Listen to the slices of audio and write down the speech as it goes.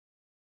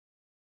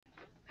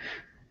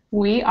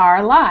We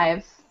are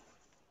live.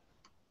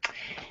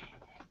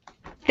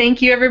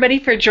 Thank you, everybody,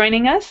 for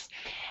joining us,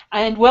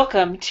 and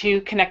welcome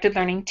to Connected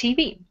Learning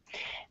TV.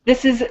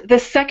 This is the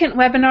second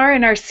webinar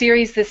in our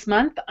series this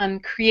month on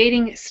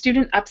creating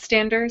student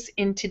upstanders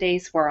in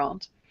today's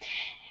world.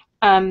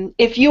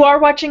 If you are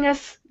watching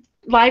us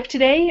live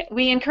today,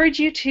 we encourage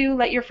you to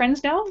let your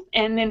friends know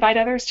and invite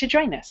others to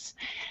join us.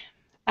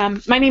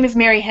 My name is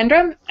Mary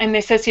Hendra. I'm the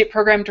Associate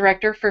Program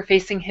Director for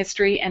Facing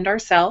History and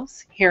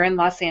Ourselves here in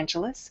Los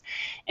Angeles,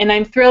 and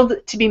I'm thrilled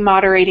to be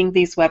moderating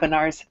these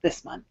webinars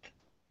this month.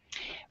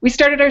 We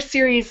started our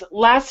series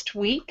last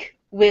week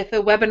with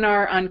a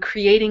webinar on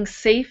creating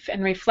safe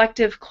and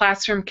reflective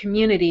classroom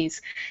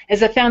communities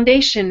as a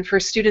foundation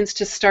for students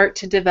to start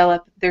to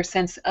develop their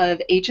sense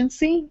of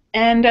agency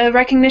and a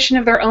recognition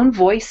of their own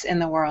voice in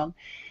the world.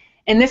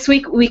 And this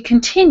week we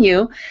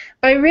continue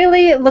by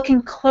really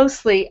looking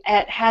closely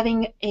at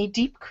having a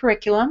deep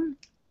curriculum,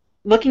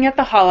 looking at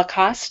the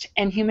Holocaust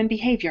and human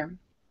behavior.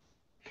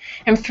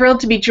 I'm thrilled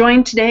to be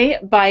joined today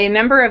by a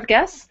number of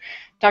guests,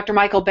 Dr.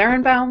 Michael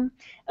Berenbaum,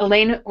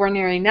 Elaine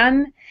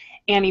Guarneri-Nunn,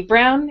 Annie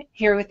Brown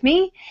here with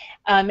me,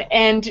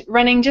 and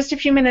running just a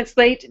few minutes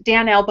late,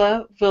 Dan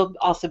Alba will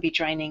also be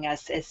joining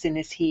us as soon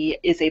as he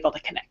is able to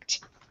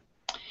connect.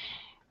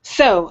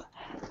 So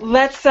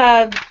let's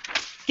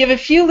give a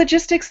few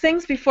logistics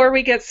things before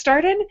we get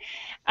started.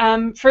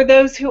 For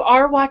those who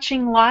are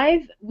watching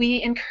live,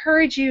 we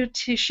encourage you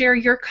to share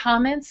your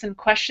comments and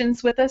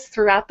questions with us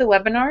throughout the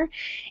webinar.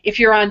 If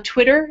you're on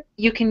Twitter,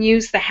 you can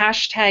use the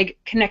hashtag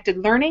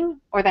 #ConnectedLearning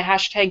or the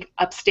hashtag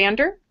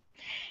 #Upstander.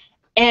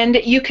 And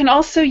you can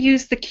also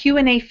use the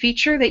Q&A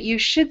feature that you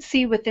should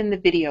see within the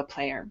video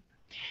player.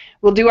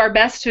 We'll do our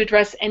best to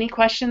address any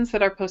questions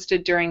that are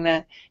posted during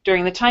the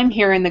time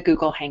here in the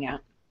Google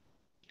Hangout.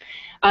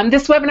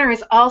 This webinar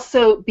is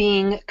also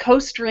being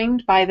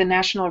co-streamed by the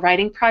National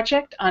Writing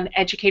Project on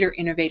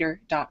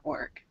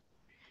educatorinnovator.org.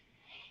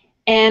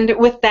 And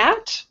with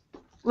that,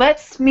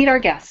 let's meet our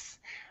guests.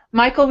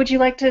 Michael, would you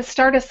like to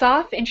start us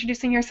off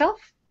introducing yourself?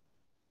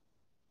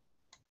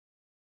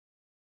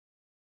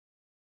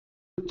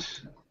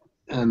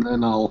 And then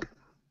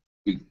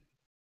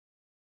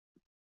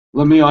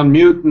let me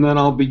unmute and then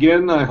I'll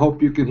begin. I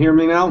hope you can hear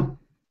me now.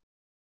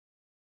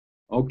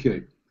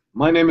 Okay.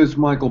 My name is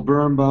Michael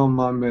Berenbaum.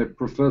 I'm a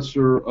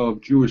professor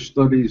of Jewish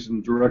Studies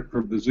and director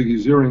of the Ziggy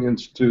Ziering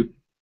Institute,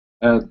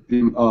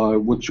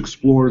 which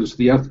explores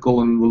the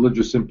ethical and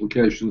religious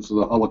implications of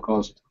the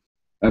Holocaust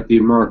at the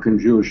American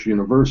Jewish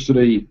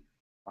University.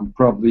 I'm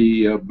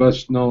probably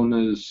best known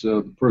as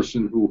the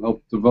person who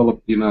helped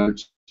develop the United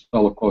States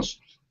Holocaust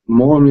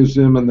Memorial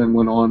Museum and then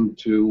went on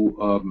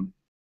to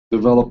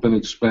develop and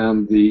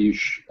expand the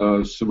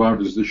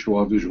Survivors of the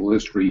Shoah Visual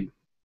History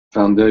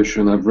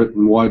Foundation. I've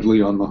written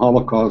widely on the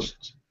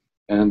Holocaust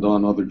and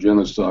on other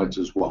genocides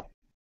as well.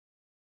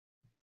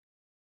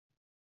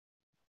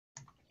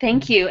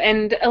 Thank you.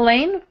 And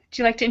Elaine, would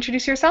you like to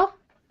introduce yourself?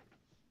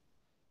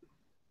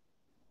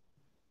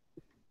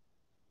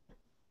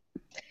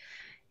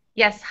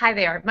 Yes, hi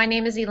there. My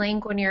name is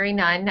Elaine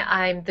Guarneri-Nunn.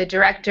 I'm the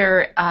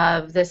director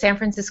of the San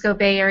Francisco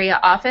Bay Area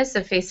office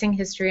of Facing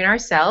History and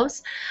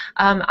Ourselves.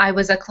 I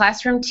was a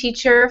classroom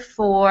teacher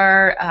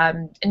for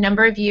a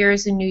number of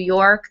years in New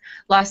York,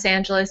 Los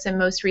Angeles, and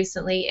most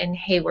recently in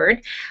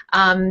Hayward.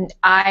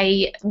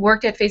 I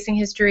worked at Facing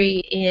History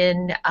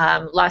in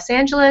Los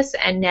Angeles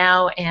and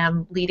now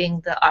am leading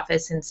the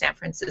office in San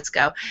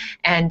Francisco.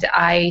 And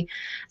I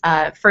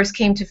first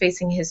came to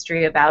Facing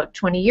History about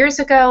 20 years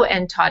ago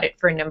and taught it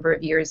for a number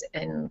of years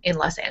in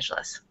Los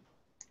Angeles.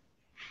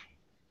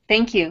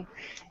 Thank you.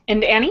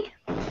 And Annie?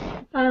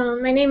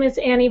 My name is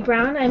Annie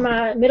Brown. I'm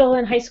a middle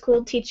and high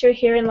school teacher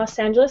here in Los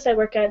Angeles. I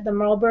work at the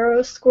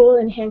Marlboro School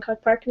in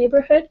Hancock Park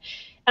neighborhood.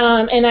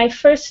 And I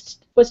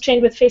first was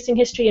trained with Facing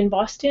History in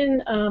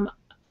Boston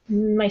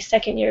my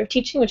second year of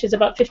teaching, which is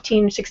about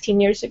 15, 16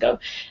 years ago.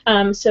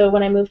 So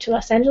when I moved to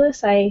Los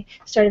Angeles, I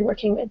started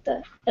working with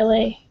the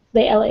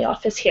LA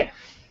office here.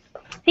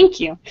 Thank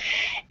you.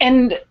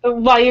 And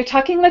while you're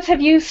talking, let's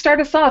have you start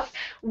us off.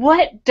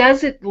 What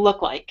does it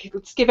look like?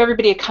 Let's give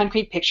everybody a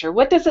concrete picture.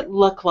 What does it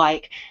look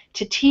like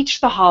to teach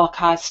the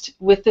Holocaust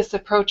with this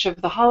approach of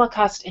the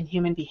Holocaust and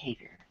human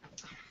behavior?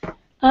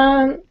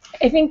 I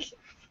think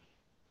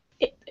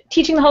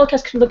teaching the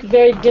Holocaust can look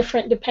very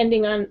different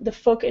depending on the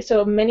focus.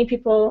 So many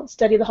people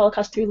study the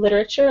Holocaust through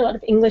literature. A lot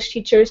of English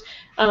teachers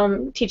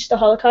teach the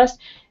Holocaust.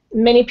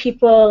 Many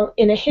people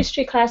in a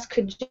history class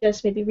could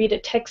just maybe read a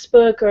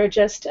textbook or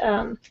just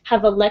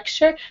have a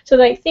lecture.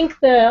 So I think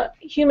the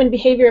human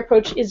behavior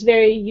approach is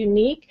very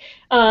unique,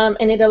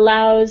 and it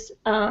allows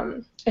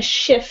a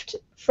shift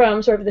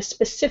from sort of the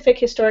specific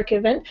historic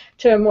event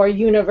to a more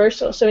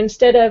universal. So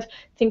instead of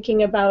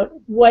thinking about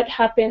what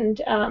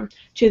happened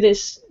to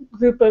this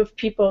group of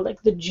people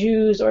like the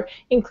Jews or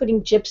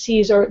including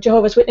Gypsies or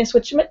Jehovah's Witnesses,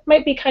 which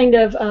might be kind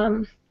of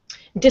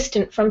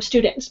distant from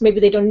students. Maybe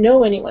they don't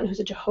know anyone who's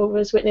a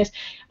Jehovah's Witness,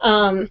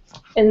 and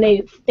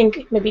they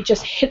think maybe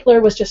just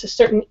Hitler was just a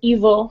certain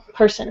evil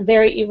person, a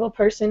very evil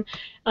person,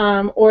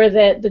 or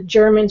that the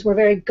Germans were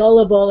very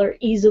gullible or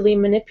easily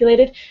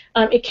manipulated.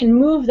 It can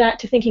move that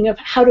to thinking of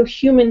how do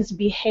humans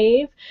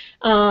behave,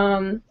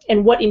 and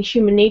what in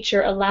human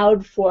nature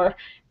allowed for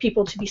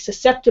people to be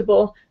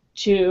susceptible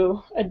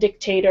to a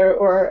dictator,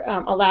 or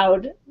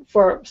allowed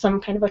for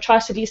some kind of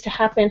atrocities to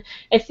happen.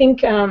 I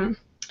think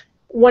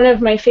one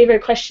of my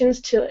favorite questions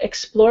to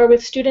explore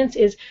with students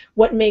is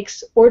what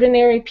makes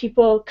ordinary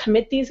people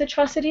commit these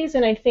atrocities,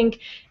 and I think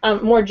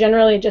more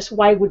generally just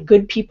why would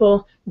good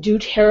people do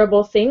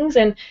terrible things,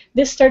 and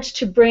this starts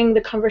to bring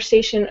the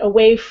conversation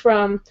away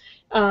from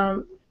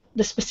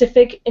the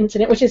specific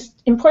incident, which is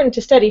important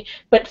to study,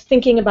 but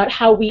thinking about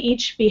how we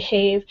each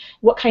behave,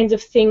 what kinds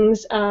of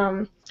things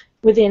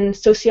within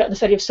the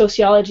study of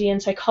sociology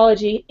and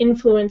psychology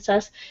influence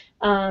us.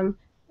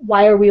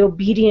 Why are we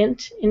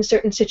obedient in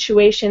certain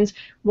situations?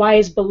 Why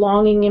is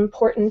belonging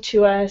important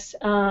to us?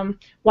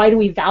 Why do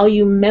we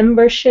value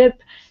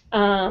membership?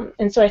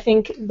 And so I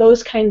think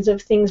those kinds of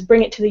things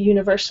bring it to the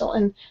universal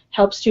and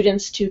help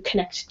students to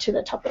connect to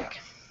the topic.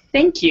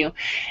 Thank you.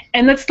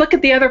 And let's look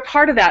at the other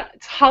part of that.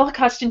 It's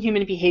Holocaust and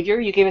human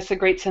behavior. You gave us a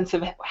great sense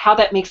of how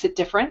that makes it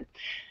different.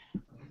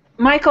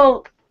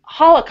 Michael,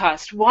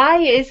 Holocaust, why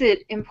is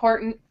it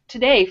important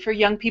today for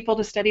young people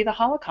to study the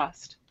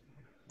Holocaust?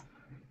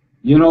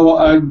 You know,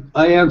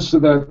 I answer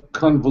that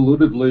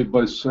convolutedly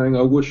by saying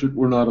I wish it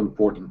were not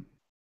important.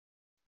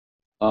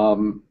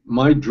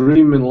 My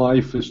dream in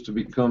life is to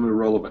become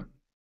irrelevant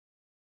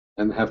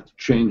and have to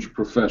change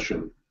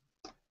profession.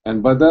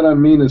 And by that I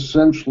mean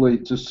essentially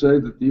to say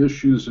that the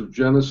issues of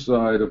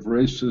genocide, of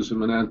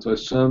racism and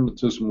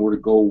anti-Semitism were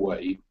to go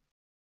away.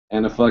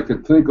 And if I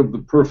could think of the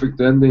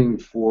perfect ending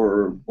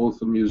for both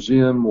the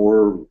museum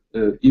or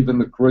even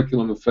the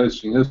curriculum of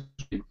Facing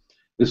History,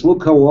 is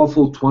look how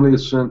awful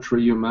 20th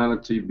century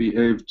humanity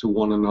behaved to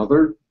one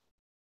another,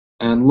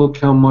 and look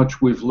how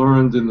much we've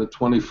learned in the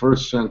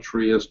 21st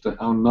century as to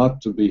how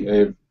not to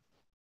behave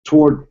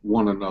toward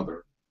one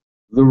another.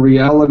 The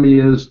reality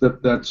is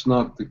that that's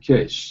not the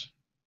case.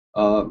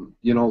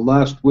 You know,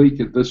 last week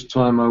at this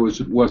time I was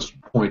at West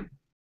Point.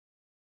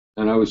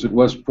 And I was at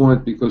West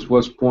Point because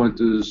West Point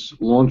is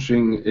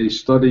launching a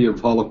study of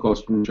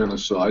Holocaust and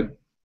genocide.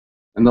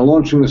 And they're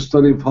launching a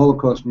study of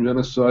Holocaust and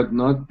genocide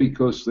not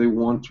because they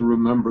want to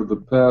remember the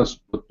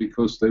past, but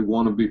because they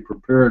want to be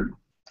prepared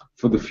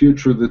for the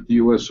future that the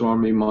U.S.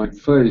 Army might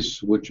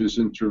face, which is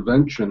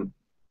intervention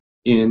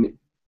in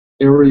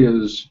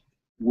areas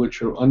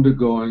which are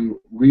undergoing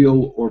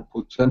real or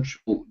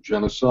potential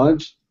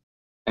genocides,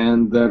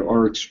 and that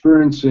are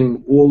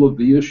experiencing all of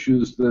the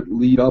issues that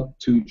lead up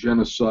to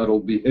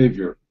genocidal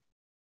behavior.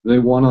 They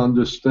want to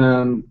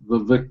understand the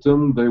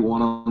victim, they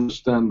want to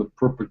understand the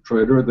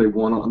perpetrator, they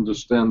want to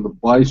understand the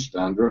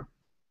bystander,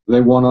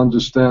 they want to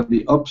understand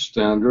the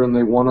upstander, and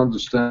they want to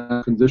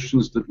understand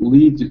conditions that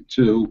lead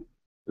to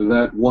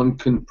that one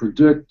can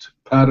predict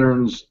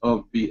patterns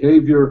of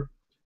behavior,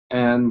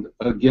 and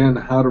again,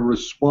 how to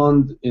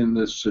respond in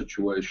this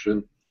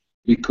situation,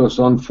 because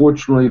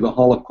unfortunately the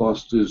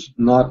Holocaust is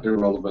not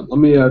irrelevant. Let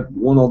me add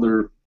one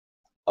other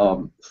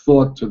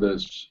thought to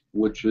this,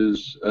 which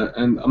is,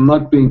 and I'm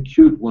not being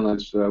cute when I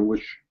say I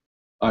wish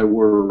I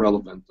were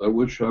irrelevant. I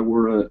wish I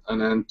were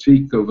an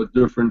antique of a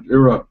different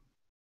era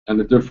and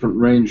a different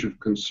range of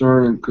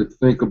concern and could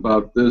think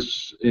about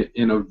this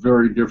in a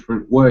very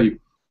different way.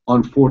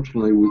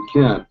 Unfortunately, we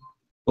can't.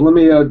 But let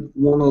me add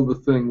one other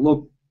thing.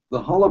 Look,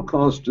 the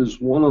Holocaust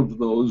is one of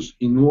those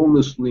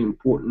enormously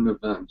important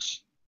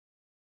events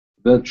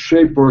that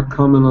shape our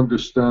common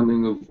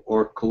understanding of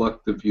our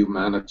collective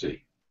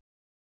humanity.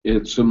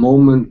 It's a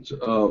moment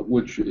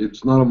which,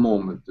 it's not a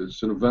moment,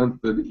 it's an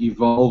event that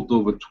evolved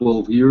over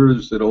 12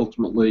 years, that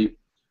ultimately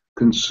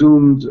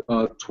consumed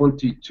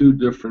 22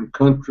 different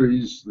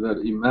countries, that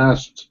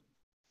amassed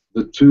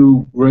the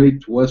two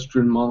great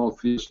Western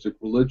monotheistic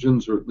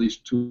religions, or at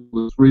least two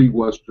or three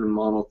Western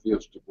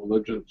monotheistic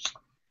religions,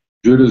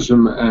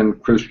 Judaism and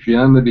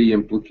Christianity,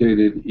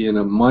 implicated in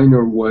a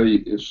minor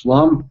way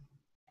Islam,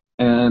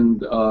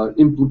 and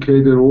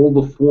implicated all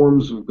the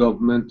forms of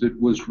government. It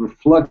was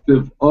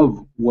reflective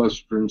of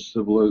Western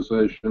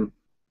civilization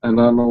and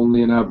not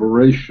only an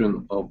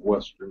aberration of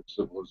Western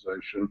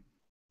civilization.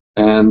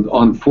 And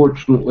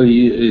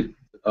unfortunately,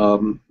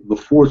 the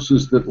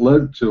forces that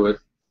led to it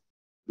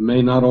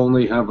may not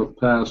only have a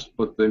past,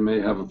 but they may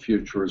have a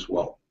future as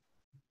well.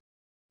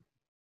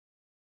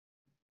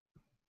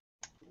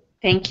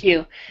 Thank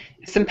you.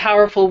 Some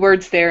powerful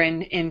words there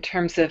in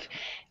terms of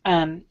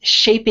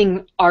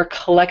shaping our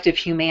collective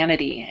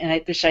humanity,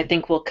 and which I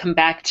think we'll come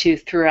back to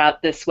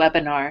throughout this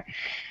webinar.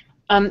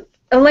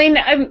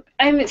 Elaine,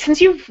 since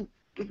you've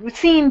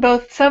seen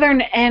both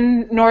Southern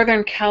and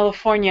Northern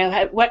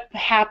California, what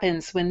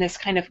happens when this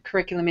kind of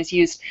curriculum is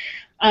used,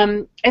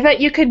 I thought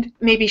you could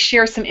maybe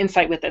share some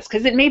insight with us,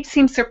 because it may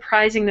seem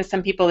surprising to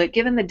some people that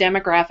given the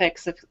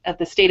demographics of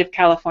the state of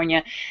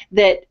California,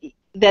 that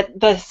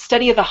the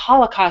study of the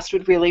Holocaust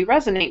would really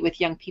resonate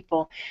with young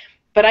people.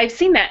 but I've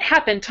seen that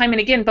happen time and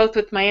again, both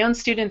with my own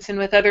students and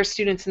with other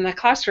students in the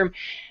classroom.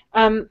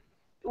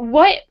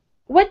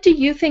 What do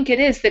you think it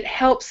is that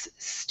helps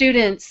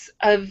students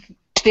of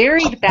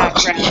varied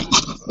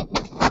backgrounds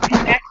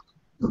connect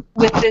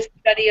with this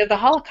study of the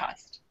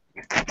Holocaust?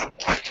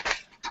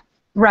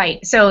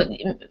 Right. So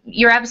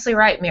you're absolutely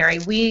right, Mary.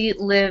 We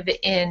live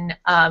in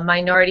a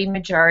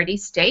minority-majority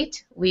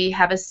state. We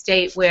have a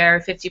state where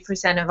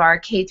 50% of our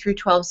K through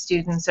 12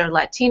 students are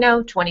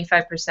Latino,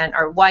 25%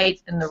 are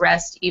white, and the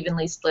rest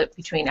evenly split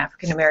between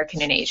African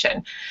American and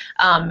Asian.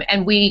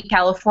 And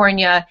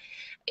California,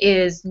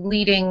 is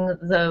leading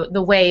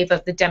the wave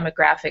of the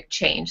demographic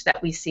change that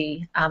we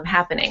see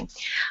happening.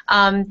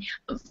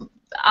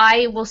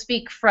 I will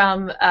speak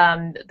from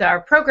our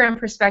program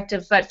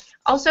perspective, but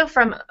also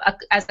from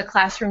as a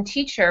classroom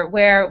teacher,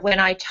 where when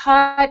I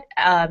taught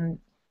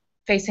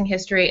Facing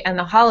History and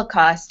the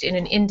Holocaust in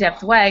an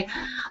in-depth way,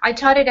 I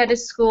taught it at a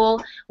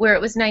school where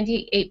it was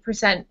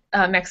 98%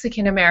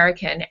 Mexican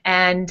American,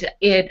 and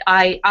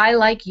I,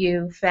 like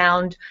you,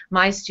 found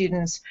my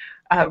students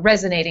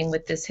resonating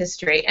with this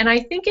history. And I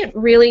think it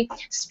really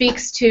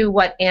speaks to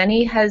what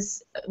Annie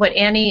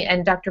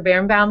and Dr.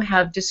 Birnbaum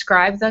have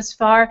described thus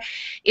far.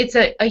 It's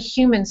a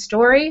human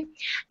story,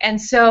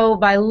 and so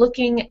by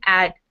looking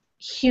at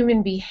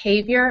human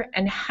behavior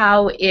and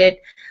how it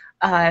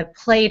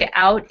played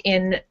out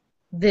in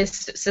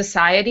this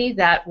society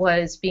that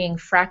was being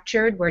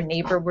fractured, where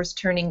neighbor was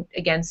turning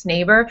against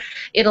neighbor,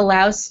 it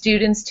allows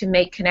students to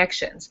make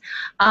connections.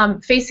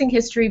 Facing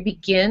History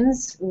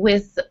begins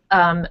with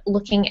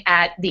looking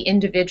at the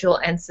individual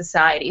and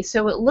society.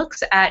 So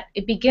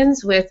it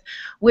begins with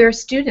where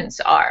students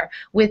are,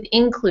 with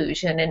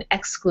inclusion and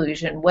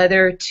exclusion,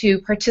 whether to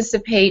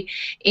participate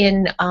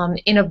in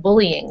a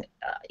bullying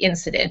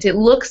incident. It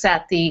looks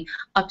at the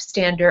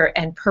upstander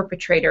and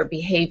perpetrator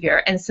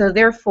behavior, and so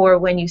therefore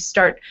when you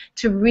start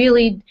to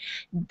really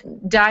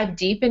dive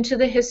deep into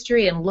the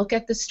history and look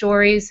at the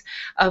stories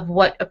of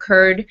what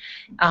occurred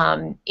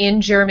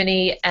in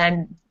Germany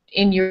and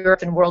in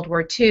Europe in World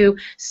War II,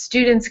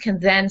 students can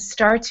then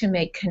start to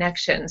make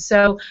connections.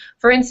 So,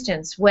 for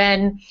instance,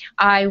 when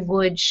I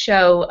would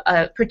show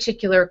a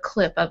particular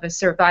clip of a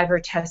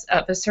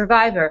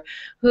survivor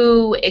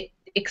who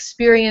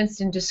experienced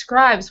and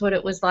describes what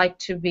it was like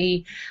to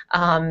be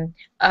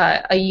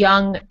a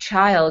young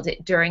child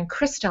during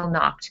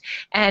Kristallnacht,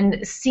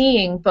 and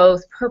seeing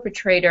both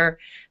perpetrator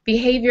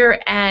behavior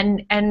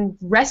and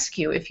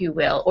rescue, if you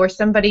will, or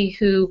somebody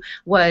who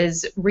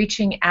was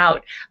reaching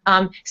out.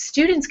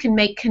 Students can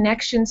make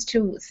connections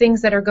to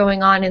things that are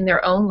going on in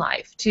their own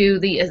life, to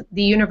the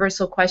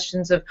universal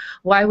questions of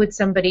why would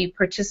somebody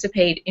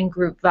participate in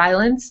group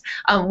violence,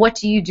 what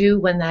do you do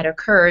when that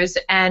occurs,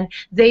 and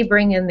they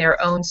bring in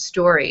their own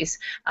stories,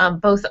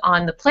 both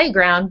on the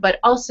playground, but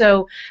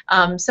also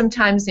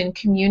sometimes in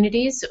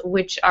communities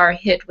which are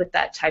hit with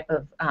that type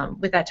of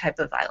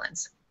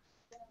violence.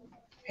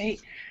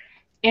 Great.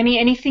 Annie,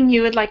 anything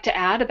you would like to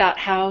add about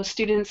how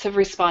students have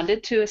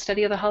responded to a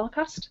study of the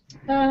Holocaust?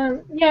 I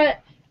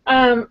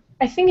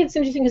think it's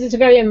interesting because it's a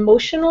very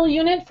emotional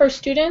unit for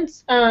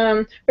students,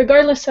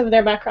 regardless of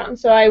their background.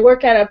 So I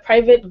work at a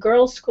private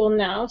girls' school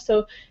now,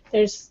 so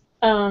there's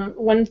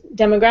one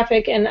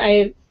demographic,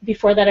 and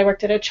before that I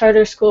worked at a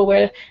charter school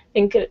where I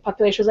think the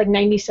population was like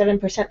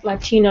 97%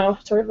 Latino,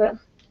 sort of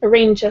a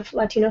range of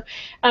Latino.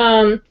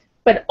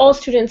 But all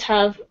students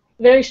have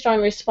very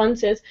strong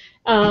responses.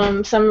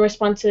 Some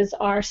responses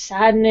are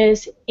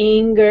sadness,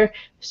 anger,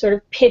 sort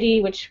of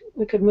pity, which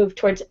we could move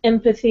towards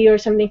empathy or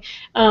something.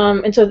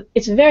 And so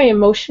it's a very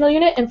emotional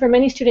unit, and for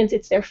many students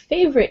it's their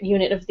favorite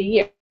unit of the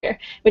year,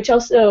 which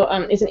also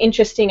is an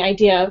interesting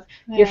idea of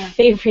your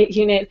favorite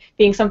unit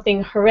being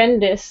something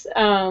horrendous,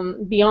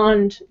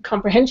 beyond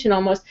comprehension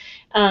almost.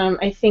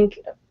 I think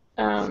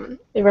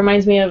it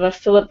reminds me of a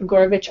Philip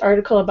Gorovich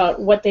article about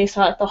what they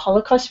saw at the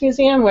Holocaust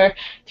Museum, where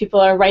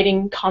people are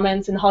writing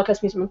comments in the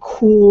Holocaust Museum,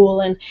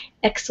 cool and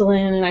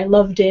excellent and I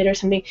loved it or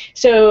something.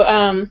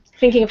 So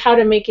thinking of how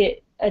to make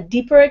it a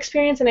deeper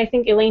experience, and I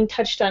think Elaine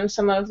touched on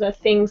some of the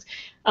things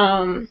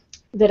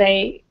that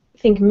I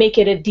think make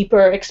it a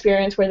deeper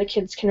experience where the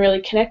kids can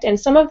really connect, and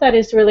some of that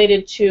is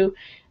related to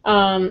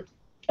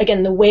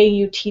again, the way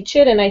you teach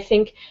it. And I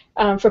think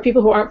for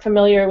people who aren't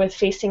familiar with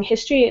Facing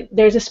History,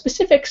 there's a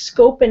specific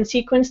scope and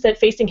sequence that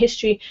Facing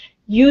History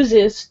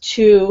uses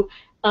to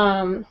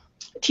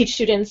teach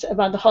students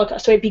about the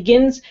Holocaust. So it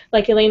begins,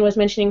 like Elaine was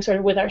mentioning, sort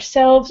of with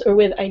ourselves or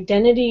with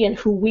identity and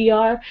who we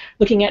are,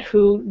 looking at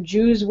who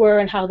Jews were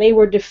and how they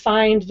were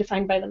defined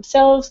by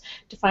themselves,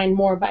 defined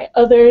more by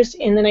others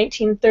in the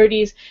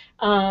 1930s,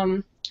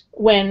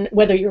 when,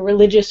 whether you're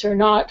religious or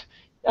not,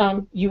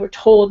 you were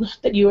told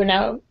that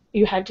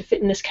you had to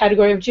fit in this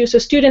category of Jew. So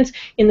students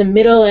in the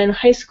middle and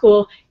high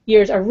school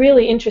years are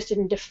really interested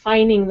in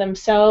defining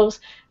themselves.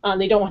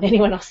 They don't want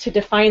anyone else to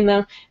define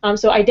them.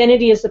 So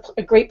identity is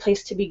a great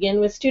place to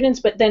begin with students,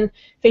 but then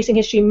Facing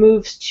History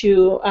moves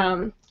to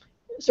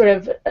sort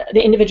of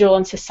the individual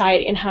and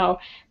society, and how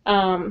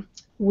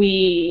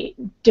we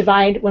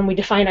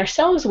define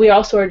ourselves, we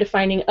also are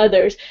defining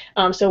others.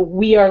 So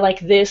we are like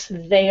this,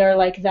 they are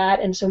like that,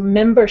 and so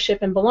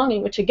membership and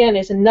belonging, which again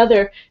is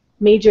another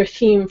major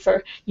theme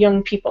for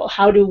young people.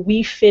 How do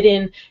we fit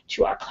in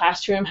to our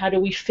classroom? How do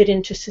we fit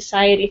into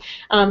society?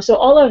 So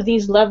all of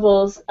these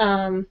levels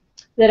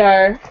that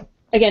are,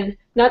 again,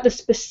 not the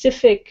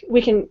specific, we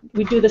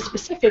do the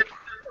specific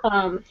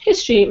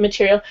history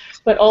material,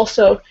 but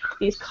also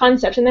these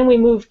concepts, and then we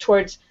move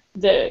towards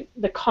the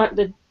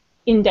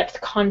in-depth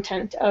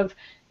content of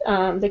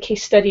the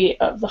case study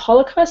of the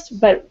Holocaust,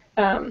 but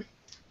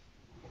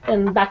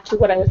and back to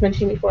what I was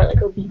mentioning before,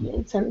 like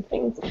obedience and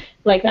things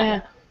like that.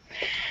 Yeah.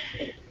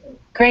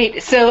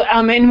 Great. So,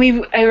 and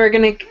we're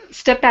going to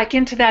step back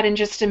into that in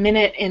just a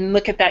minute and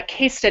look at that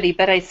case study,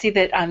 but I see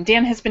that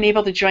Dan has been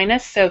able to join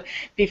us, so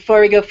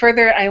before we go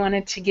further, I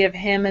wanted to give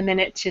him a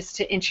minute just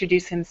to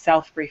introduce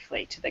himself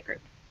briefly to the group.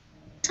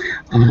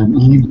 I'm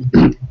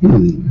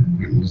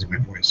losing my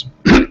voice.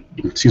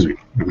 Excuse me.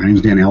 My name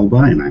is Dan Alba,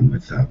 and I'm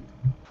with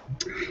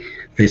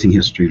Facing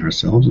History and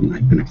Ourselves, and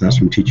I've been a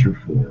classroom teacher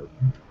for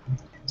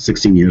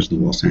 16 years in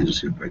the Los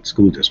Angeles Unified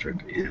School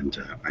District, and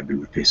I've been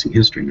with Facing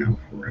History now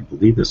for, I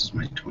believe this is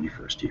my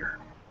 21st year.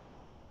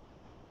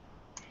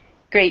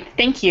 Great,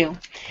 thank you.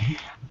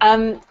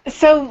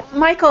 So,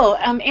 Michael,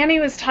 Annie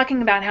was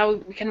talking about how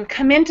we can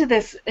come into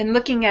this and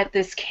looking at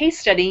this case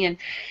study, and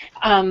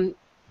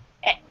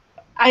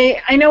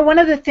I know one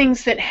of the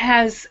things that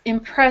has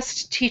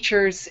impressed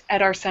teachers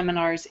at our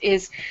seminars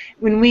is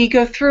when we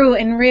go through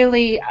and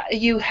really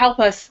you help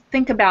us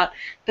think about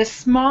the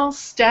small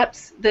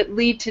steps that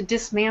lead to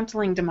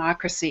dismantling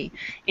democracy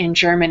in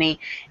Germany.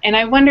 And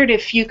I wondered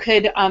if you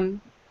could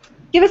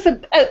give us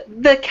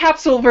the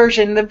capsule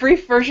version, the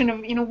brief version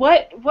of, you know,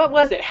 what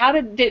was it? How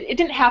did it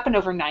didn't happen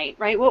overnight,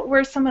 right? What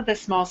were some of the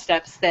small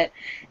steps that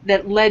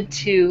led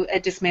to a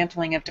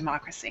dismantling of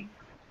democracy?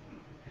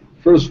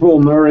 First of all,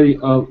 Mary,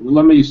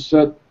 let me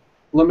set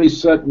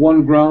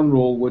one ground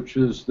rule, which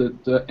is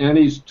that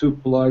Annie's too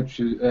polite,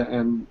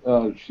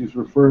 she's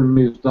referring to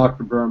me as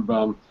Dr.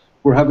 Birnbaum.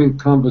 We're having a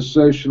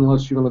conversation,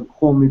 unless you're going to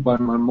call me by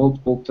my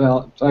multiple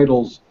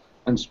titles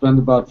and spend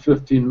about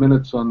 15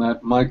 minutes on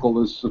that.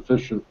 Michael is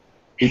sufficient.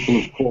 People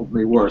have called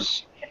me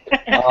worse.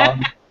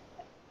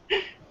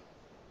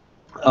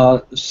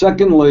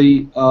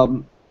 Secondly,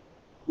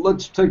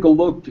 let's take a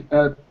look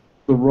at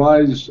the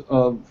rise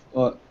of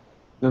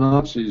the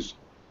Nazis.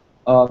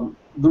 The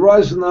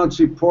rise of the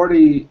Nazi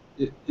Party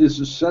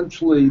is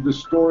essentially the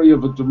story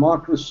of a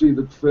democracy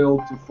that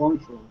failed to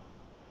function,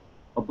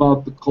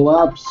 about the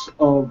collapse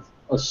of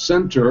a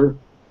center,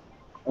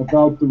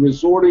 about the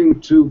resorting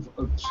to,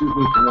 excuse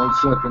me for 1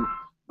 second,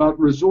 about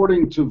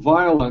resorting to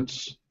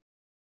violence,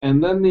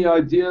 and then the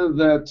idea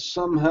that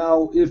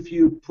somehow if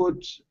you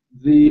put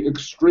the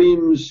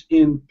extremes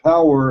in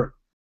power,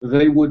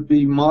 they would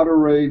be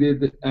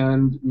moderated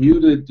and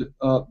muted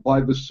by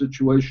the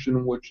situation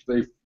in which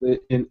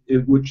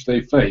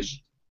they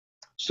faced.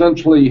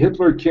 Essentially,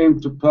 Hitler came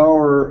to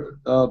power.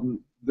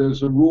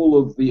 There's a rule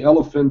of the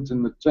elephant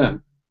in the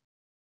tent.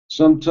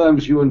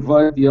 Sometimes you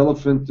invite the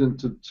elephant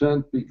into the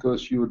tent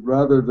because you would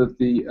rather that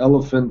the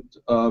elephant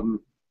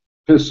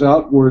piss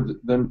outward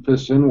than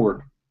piss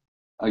inward.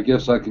 I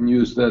guess I can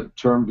use that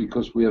term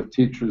because we have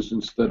teachers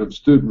instead of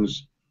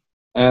students.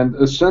 And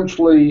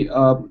essentially,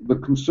 the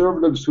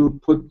conservatives who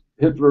put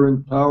Hitler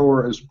in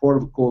power as part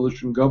of a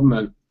coalition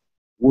government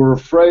were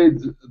afraid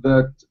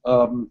that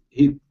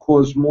he'd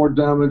cause more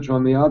damage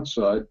on the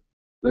outside.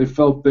 They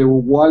felt they were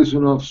wise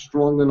enough,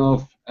 strong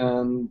enough,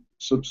 and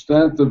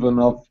substantive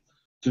enough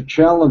to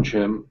challenge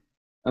him.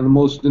 And the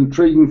most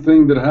intriguing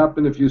thing that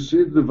happened, if you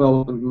see the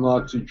development in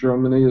Nazi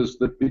Germany, is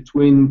that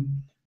between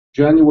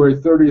January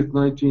 30th,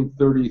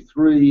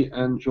 1933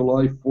 and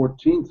July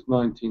 14th,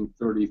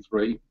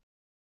 1933,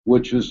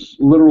 which is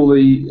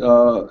literally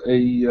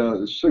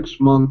a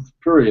 6-month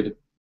period.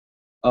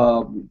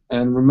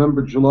 And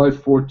remember, July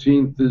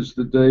 14th is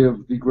the day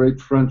of the Great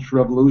French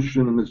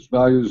Revolution and its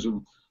values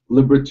of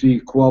liberty,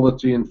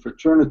 equality, and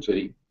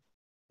fraternity.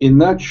 In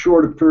that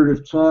short period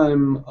of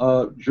time,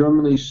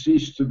 Germany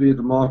ceased to be a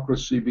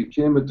democracy,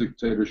 became a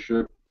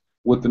dictatorship,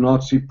 with the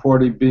Nazi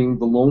Party being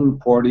the lone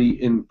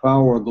party in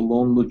power, the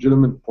lone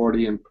legitimate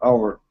party in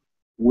power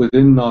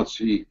within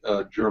Nazi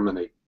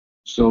Germany.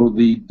 So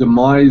the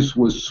demise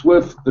was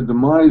swift. The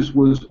demise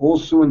was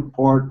also in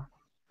part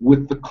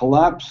with the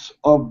collapse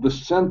of the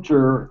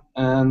center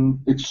and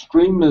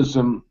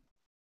extremism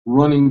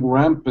running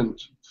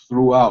rampant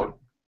throughout.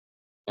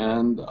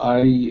 And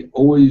I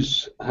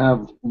always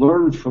have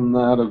learned from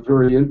that a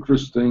very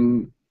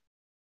interesting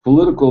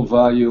political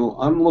value.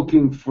 I'm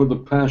looking for the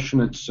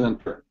passionate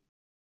center.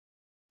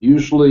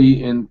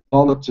 Usually in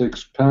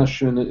politics,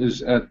 passion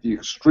is at the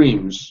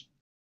extremes.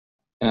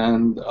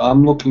 And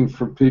I'm looking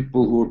for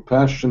people who are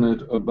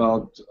passionate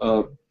about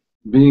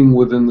being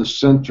within the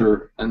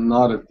center and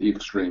not at the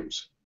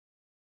extremes.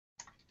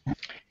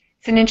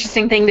 It's an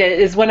interesting thing that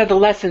is one of the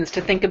lessons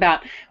to think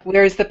about.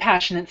 Where is the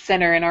passionate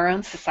center in our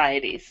own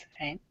societies?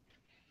 Right?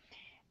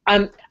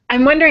 I'm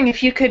wondering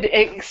if you could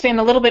expand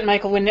a little bit,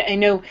 Michael. When I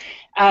know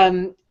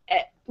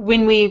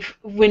when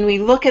we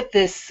look at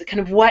this kind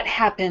of what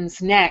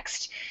happens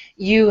next,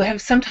 you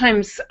have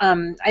sometimes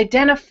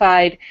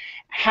identified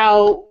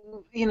how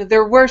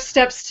there were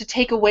steps to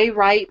take away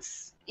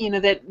rights,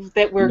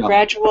 that were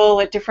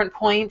gradual at different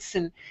points,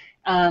 and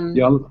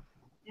yeah.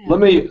 Let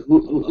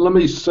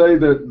me say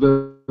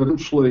that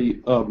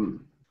eventually.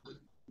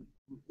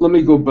 Let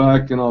me go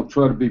back, and I'll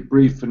try to be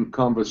brief and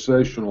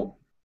conversational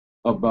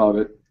about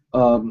it.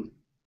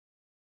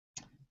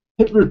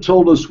 Hitler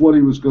told us what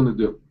he was going to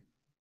do.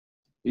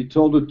 He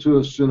told it to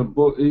us in a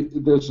book.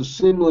 There's a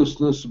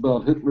seamlessness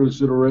about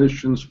Hitler's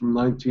iterations from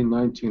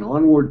 1919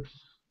 onward,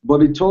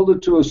 but he told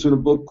it to us in a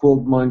book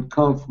called Mein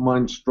Kampf,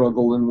 Mein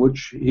Struggle, in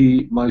which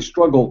he indicated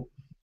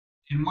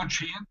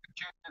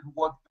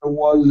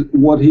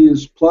what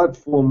his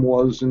platform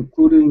was,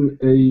 including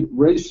a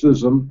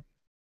racism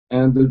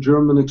and the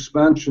German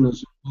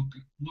expansionism,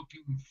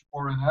 looking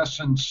for, in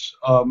essence,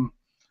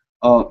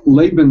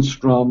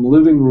 Lebensraum,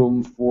 living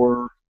room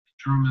for the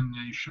German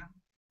nation.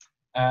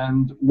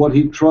 And what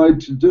he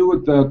tried to do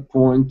at that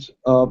point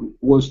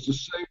was to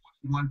say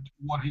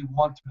what he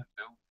wanted to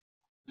do.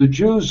 The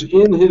Jews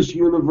in his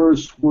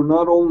universe were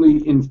not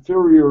only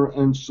inferior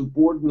and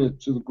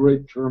subordinate to the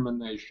great German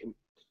nation,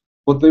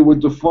 but they were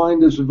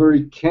defined as a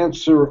very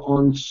cancer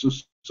on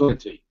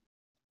society.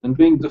 And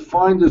being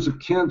defined as a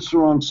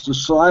cancer on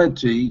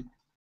society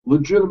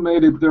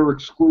legitimated their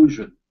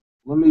exclusion.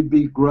 Let me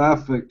be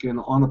graphic and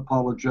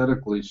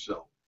unapologetically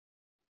so.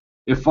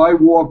 If I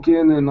walk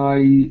in and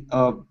I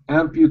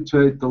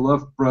amputate the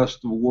left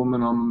breast of a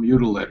woman, I'm a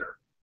mutilator.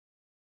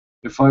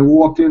 If I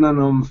walk in and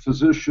I'm a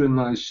physician,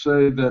 I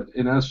say that,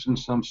 in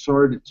essence, I'm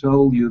sorry to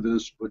tell you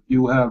this, but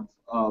you have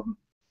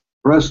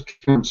breast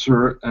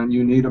cancer and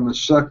you need a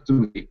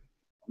mastectomy,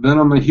 then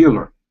I'm a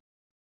healer.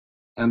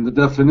 And the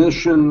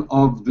definition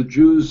of the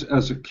Jews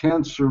as a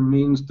cancer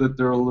means that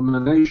their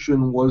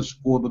elimination was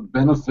for the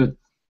benefit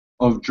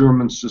of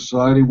German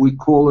society. We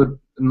call it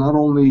not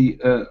only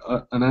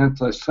an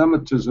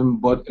anti-Semitism,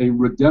 but a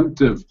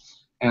redemptive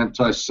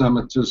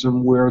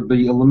anti-Semitism, where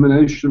the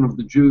elimination of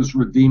the Jews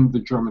redeemed the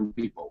German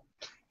people.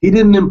 He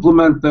didn't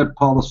implement that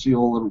policy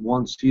all at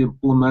once. He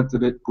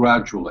implemented it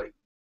gradually.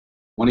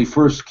 When he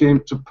first came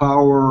to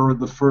power,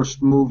 the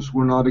first moves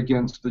were not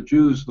against the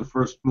Jews. The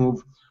first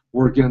move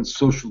were against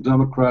social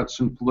democrats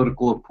and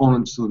political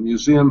opponents of the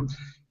museum,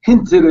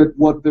 hinted at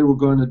what they were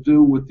going to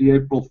do with the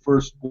April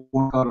 1st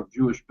boycott of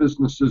Jewish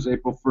businesses,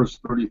 April 1st,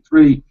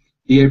 1933,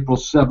 the April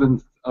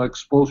 7th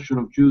expulsion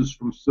of Jews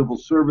from civil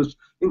service,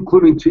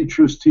 including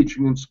teachers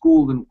teaching in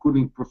school,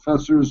 including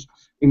professors,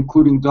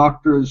 including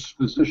doctors,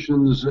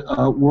 physicians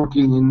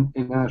working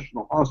in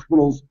national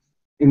hospitals,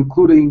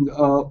 including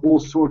all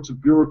sorts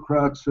of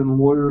bureaucrats and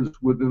lawyers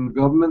within the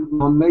government.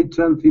 And on May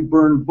 10th, he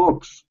burned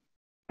books.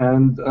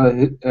 And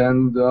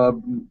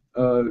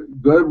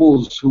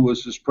Goebbels, who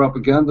was his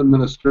propaganda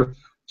minister,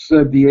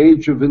 said the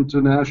age of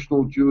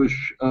international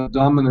Jewish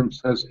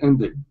dominance has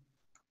ended.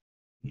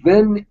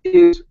 Then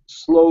it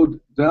slowed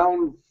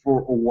down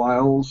for a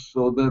while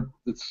so that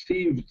it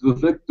deceived the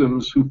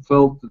victims who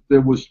felt that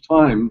there was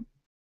time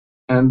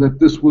and that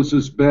this was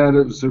as bad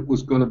as it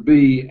was going to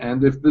be,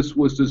 and if this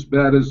was as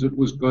bad as it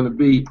was going to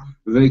be,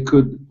 they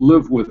could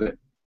live with it.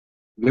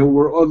 There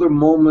were other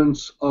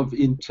moments of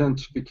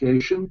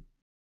intensification.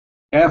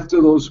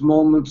 After those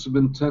moments of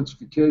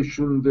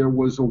intensification, there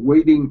was a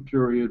waiting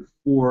period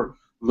for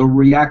the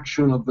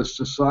reaction of the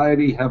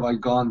society. Have I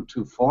gone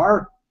too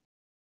far?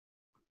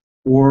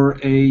 Or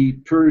a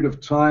period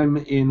of time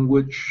in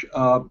which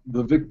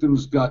the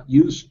victims got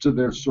used to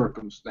their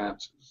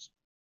circumstances.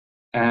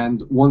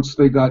 And once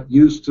they got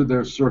used to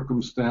their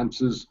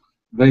circumstances,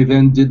 they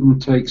then didn't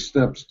take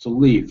steps to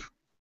leave.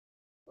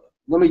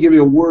 Let me give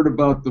you a word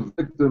about the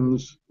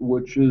victims,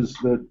 which is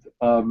that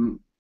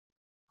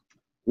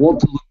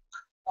Walter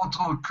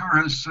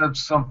Lacour has said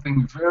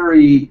something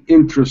very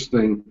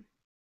interesting.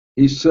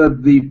 He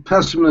said the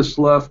pessimist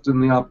left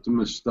and the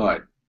optimist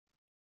died.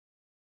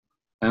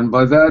 And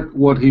by that,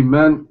 what he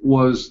meant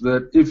was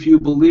that if you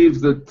believed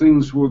that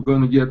things were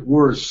going to get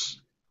worse,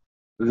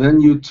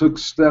 then you took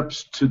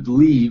steps to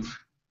leave.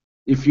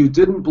 If you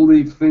didn't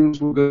believe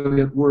things were going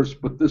to get worse,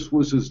 but this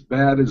was as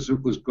bad as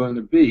it was going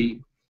to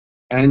be,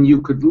 and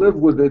you could live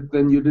with it,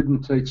 then you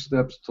didn't take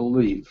steps to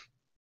leave.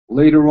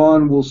 Later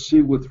on, we'll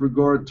see with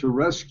regard to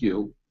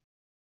rescue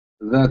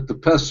that the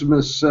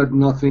pessimist said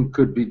nothing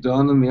could be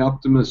done, and the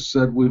optimist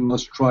said we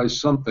must try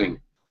something.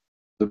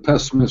 The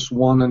pessimist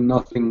won and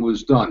nothing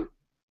was done.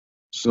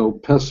 So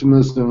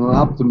pessimism and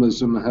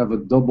optimism have a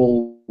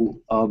double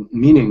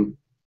meaning,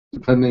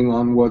 depending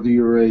on whether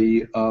you're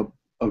a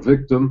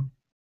victim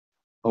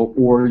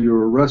or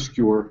you're a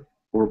rescuer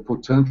or a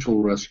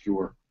potential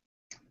rescuer.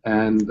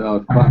 And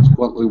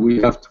consequently,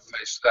 we have to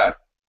face that.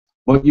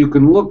 But you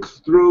can look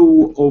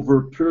through over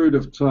a period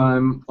of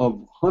time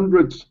of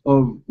hundreds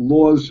of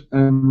laws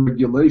and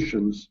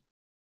regulations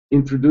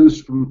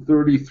introduced from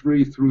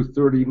 33 through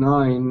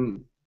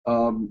 39,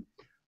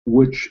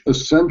 which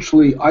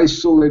essentially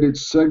isolated,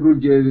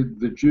 segregated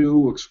the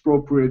Jew,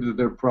 expropriated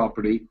their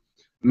property,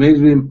 made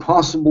it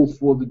impossible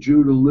for the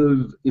Jew to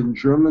live in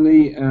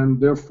Germany, and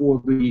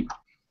therefore the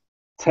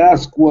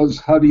task was,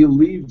 how do you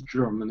leave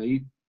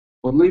Germany?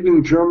 But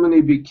leaving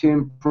Germany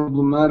became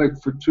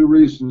problematic for two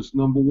reasons.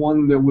 Number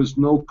one, there was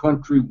no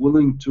country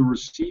willing to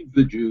receive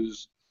the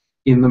Jews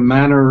in the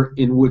manner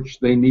in which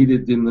they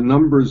needed, in the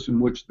numbers in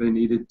which they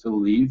needed to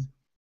leave.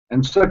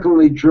 And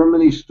secondly,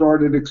 Germany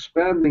started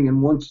expanding, and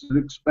once it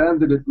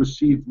expanded, it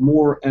received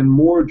more and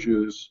more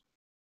Jews.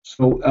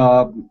 So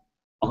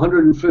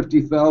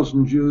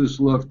 150,000 Jews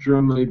left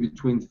Germany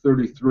between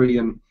 33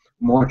 and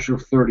March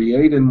of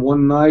 38, and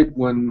one night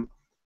when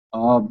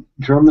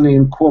Germany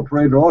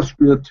incorporated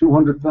Austria,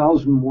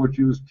 200,000 more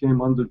Jews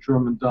came under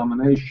German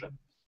domination.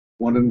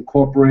 When it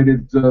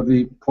incorporated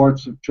the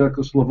parts of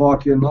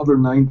Czechoslovakia, another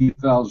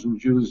 90,000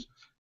 Jews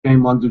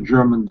came under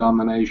German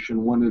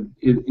domination. When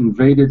it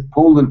invaded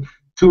Poland,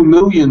 2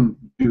 million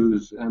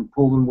Jews, and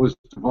Poland was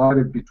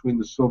divided between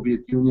the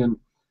Soviet Union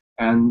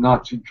and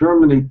Nazi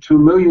Germany. 2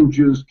 million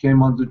Jews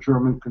came under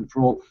German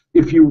control.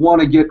 If you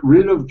want to get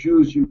rid of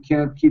Jews, you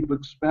can't keep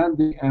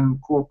expanding and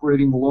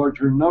incorporating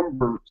larger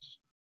numbers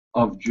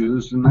of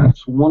Jews, and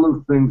that's one of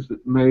the things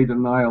that made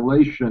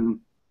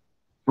annihilation,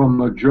 from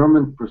a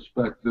German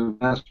perspective,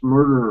 mass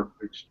murder,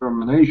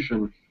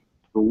 extermination,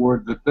 the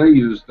word that they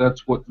used,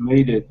 that's what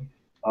made it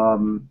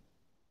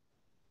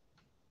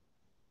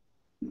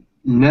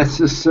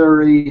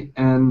necessary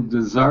and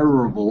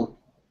desirable.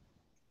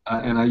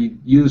 And I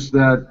use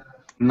that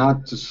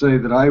not to say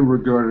that I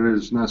regard it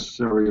as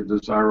necessary or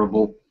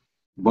desirable,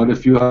 but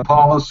if you have a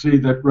policy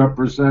that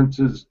represents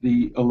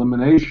the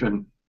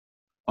elimination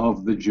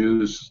of the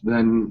Jews,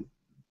 then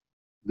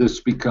this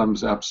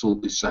becomes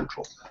absolutely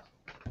central.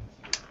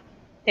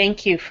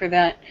 Thank you for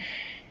that.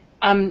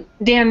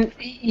 Dan,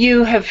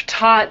 you have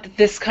taught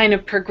this kind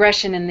of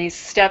progression in these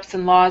steps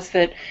and laws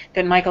that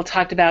Michael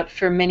talked about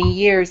for many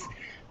years.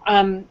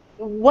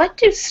 What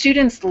do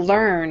students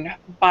learn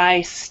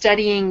by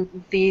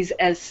studying these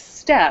as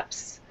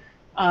steps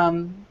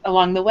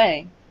along the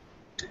way?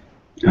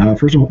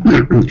 First of all,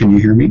 can you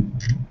hear me?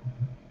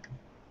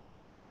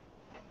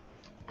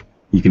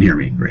 You can hear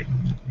me, great.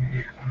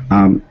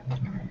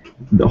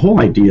 The whole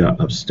idea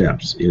of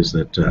steps is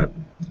that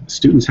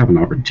students have an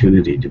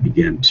opportunity to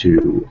begin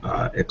to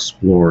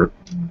explore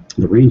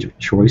the range of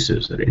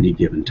choices at any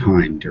given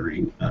time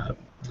during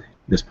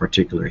this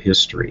particular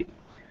history.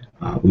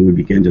 When we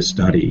begin to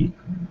study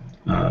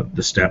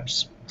the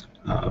steps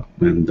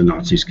when the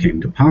Nazis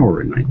came to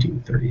power in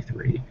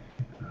 1933,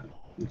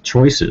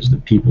 choices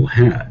that people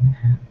had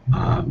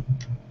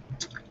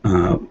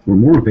were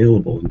more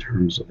available in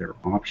terms of their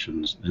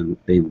options than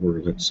they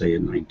were, let's say,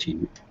 in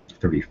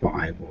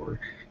 1935 or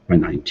by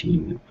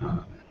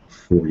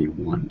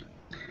 1941.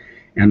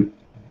 And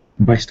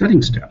by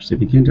studying steps, they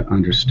begin to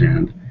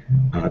understand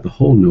the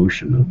whole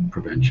notion of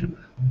prevention.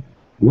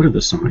 What are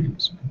the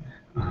signs?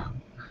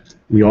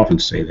 We often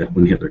say that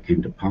when Hitler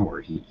came to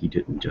power, he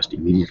didn't just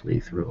immediately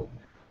throw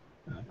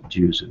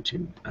Jews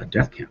into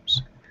death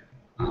camps.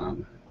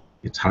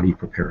 It's how do you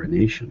prepare a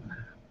nation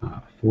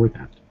for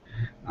that?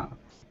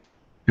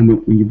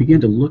 And when you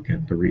begin to look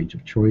at the range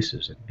of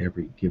choices at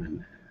every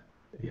given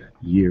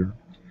year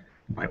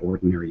by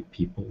ordinary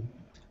people,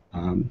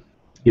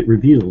 it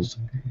reveals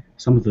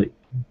some of the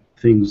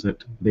things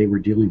that they were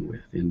dealing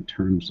with in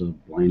terms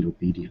of blind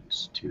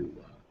obedience to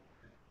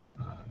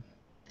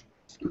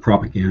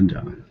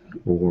propaganda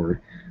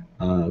or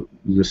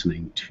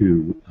listening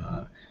to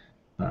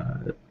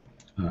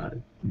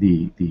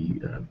the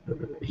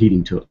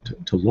heeding to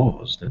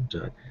laws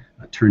that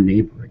turn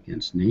neighbor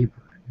against neighbor.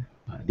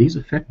 These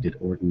affected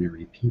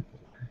ordinary people,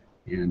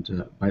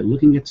 and by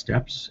looking at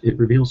steps, it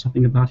reveals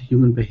something about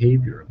human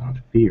behavior, about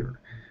fear,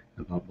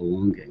 about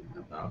belonging,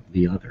 about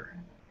the other.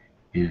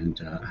 And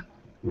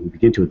when we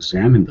begin to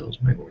examine those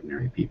by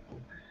ordinary people,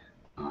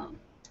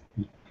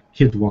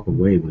 kids walk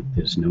away with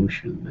this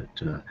notion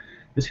that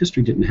this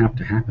history didn't have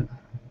to happen,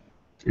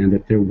 and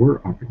that there were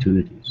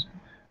opportunities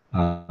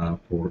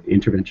for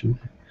intervention,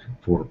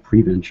 for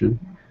prevention,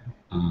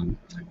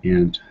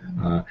 and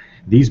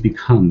these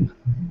become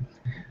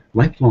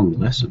lifelong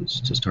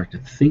lessons to start to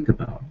think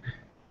about.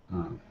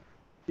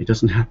 It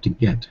doesn't have to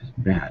get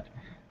bad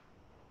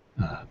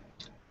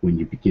when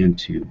you begin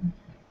to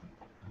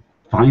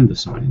find the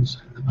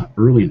signs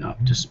early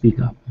enough to speak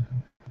up,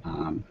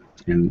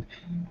 and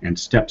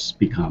steps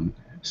become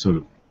sort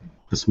of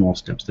the small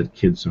steps that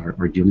kids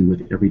are dealing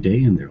with every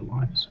day in their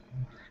lives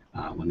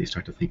when they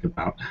start to think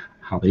about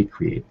how they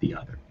create the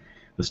other,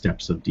 the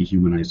steps of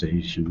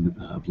dehumanization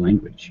of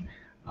language,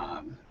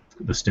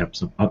 the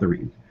steps of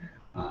othering.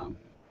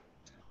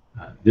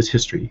 This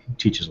history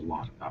teaches a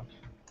lot about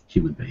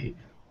human behavior.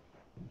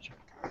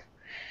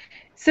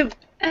 So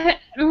I'm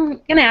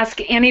going to ask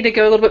Annie to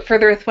go a little bit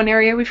further with one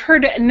area. We've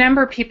heard a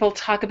number of people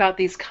talk about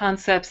these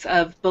concepts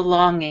of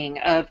belonging,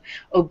 of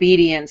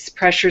obedience,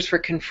 pressures for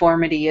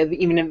conformity, of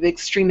even of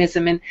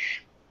extremism, and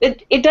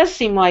it does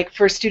seem like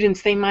for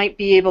students they might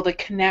be able to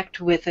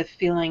connect with a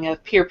feeling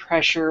of peer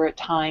pressure at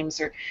times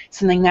or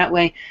something that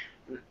way.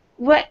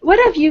 What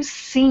have you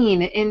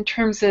seen in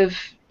terms of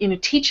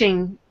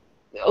teaching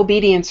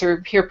obedience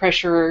or peer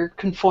pressure or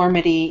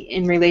conformity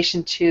in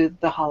relation to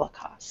the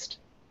Holocaust?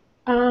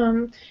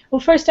 Well,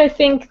 first, I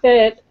think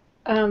that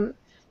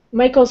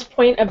Michael's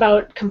point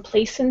about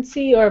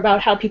complacency, or about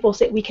how people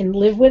say we can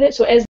live with it.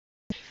 So as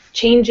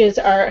changes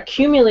are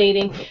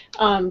accumulating,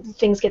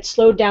 things get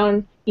slowed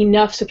down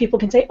enough so people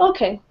can say,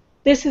 okay,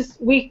 this is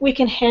we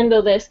can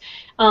handle this,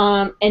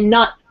 and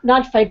not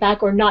fight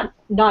back or not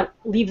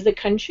leave the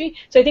country.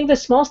 So I think the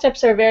small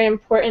steps are very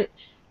important,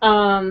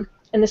 and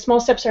the small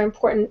steps are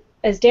important,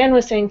 as Dan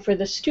was saying, for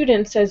the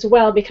students as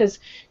well, because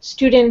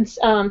students.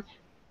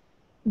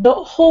 The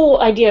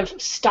whole idea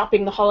of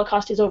stopping the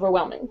Holocaust is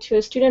overwhelming to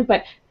a student,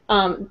 but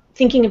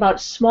thinking about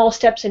small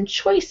steps and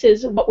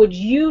choices, what would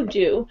you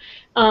do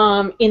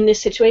in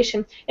this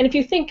situation? And if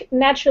you think,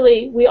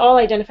 naturally, we all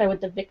identify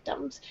with the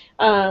victims.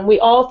 We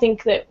all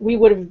think that we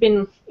would have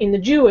been in the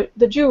Jew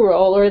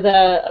role or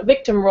the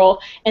victim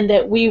role, and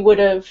that we would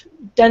have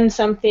done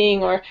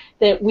something, or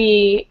that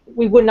we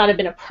would not have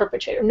been a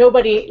perpetrator.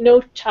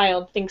 No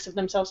child thinks of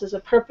themselves as a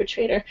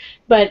perpetrator,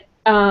 but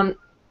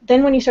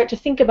then when you start to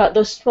think about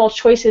those small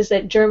choices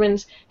that German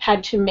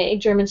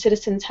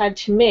citizens had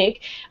to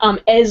make,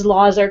 as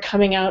laws are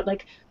coming out,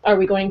 like, are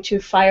we going to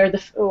fire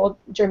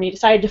Germany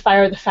decided to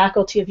fire the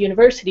faculty of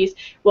universities.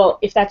 Well,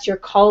 if that's your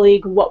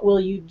colleague, what will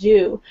you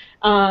do?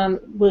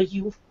 Will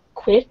you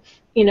quit?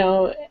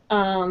 Will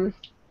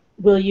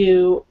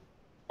you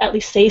at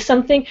least say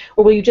something,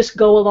 or will you just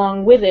go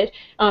along with it?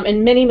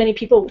 And many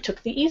people took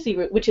the easy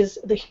route, which is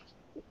the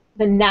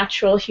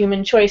natural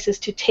human choice, is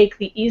to take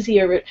the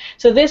easier route.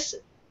 So this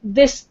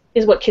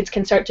is what kids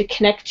can start to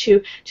connect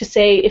to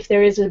say, if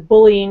there is a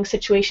bullying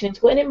situation in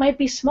school, and it might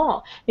be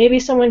small. Maybe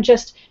someone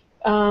just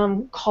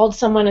called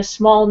someone a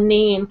small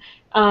name.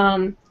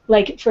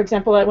 Like, for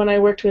example, when I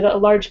worked with a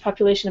large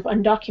population of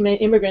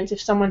undocumented immigrants, if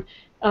someone,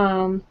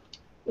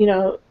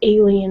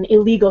 alien,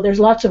 illegal, there's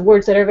lots of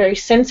words that are very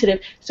sensitive.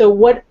 So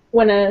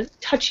when a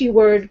touchy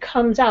word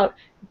comes out,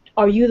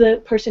 are you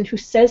the person who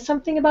says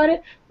something about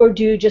it, or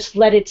do you just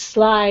let it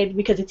slide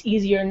because it's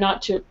easier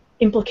not to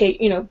implicate,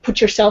 put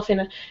yourself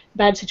in a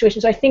bad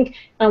situation? So I think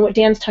what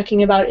Dan's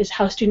talking about is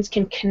how students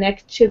can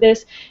connect to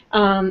this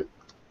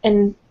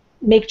and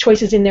make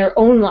choices in their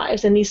own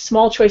lives. And these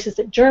small choices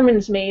that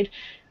Germans made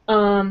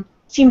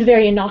seemed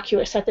very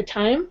innocuous at the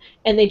time,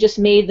 and they just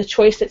made the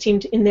choice that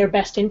seemed in their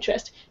best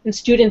interest. And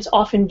students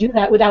often do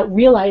that without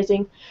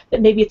realizing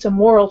that maybe it's a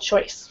moral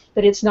choice,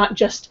 that it's not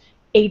just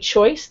a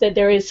choice, that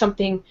there is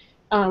something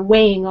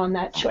weighing on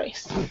that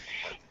choice.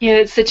 Yeah,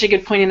 it's such a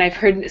good point, and I've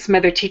heard some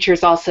other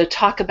teachers also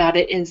talk about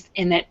it in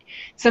that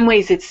some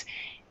ways it's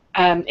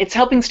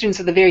helping students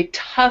with a very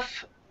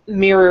tough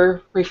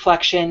mirror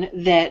reflection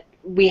that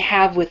we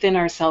have within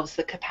ourselves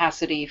the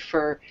capacity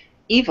for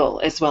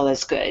evil as well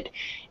as good,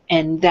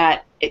 and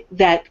that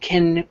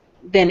can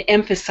then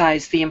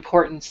emphasize the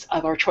importance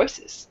of our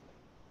choices,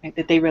 right?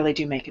 That they really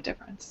do make a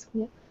difference.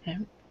 Yeah. Yeah.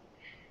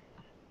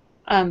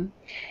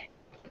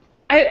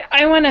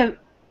 I want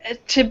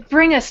to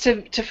bring us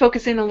to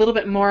focus in a little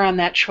bit more on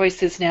that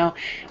choices now.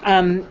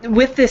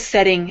 With this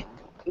setting,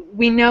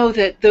 we know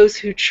that those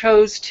who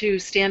chose to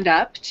stand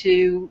up,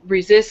 to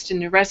resist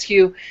and to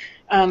rescue,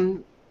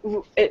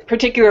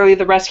 particularly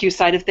the rescue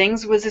side of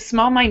things, was a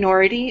small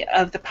minority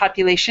of the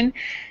population,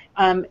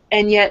 and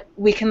yet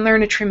we can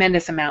learn a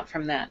tremendous amount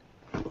from that.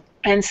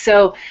 And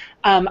so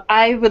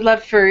I would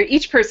love for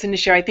each person to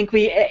share. I think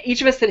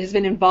each of us that has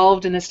been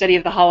involved in the study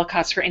of the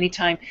Holocaust for any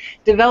time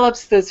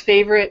develops those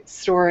favorite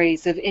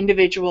stories of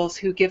individuals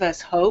who give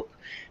us hope,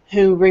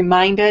 who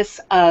remind us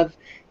of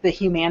the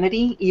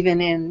humanity,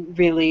 even in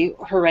really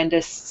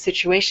horrendous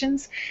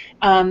situations,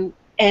 and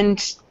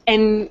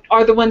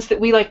are the ones that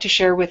we like to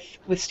share with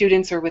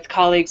students or with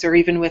colleagues or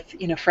even with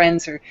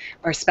friends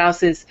or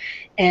spouses.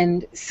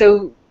 And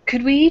so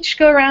could we each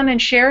go around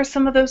and share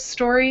some of those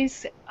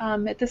stories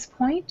at this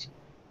point?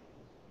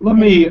 Let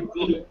me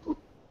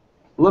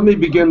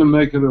begin to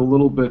make it a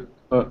little bit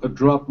a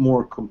drop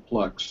more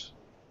complex.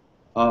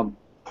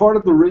 Part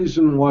of the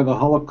reason why the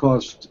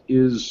Holocaust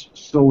is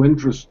so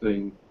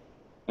interesting,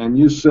 and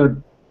you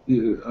said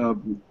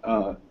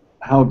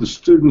how the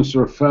students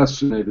are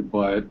fascinated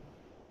by it,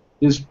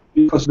 is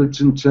because of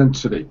its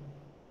intensity. It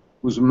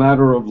was a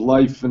matter of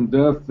life and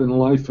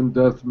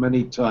death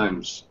many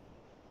times.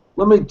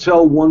 Let me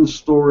tell one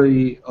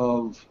story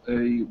of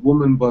a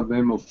woman by the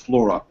name of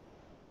Flora.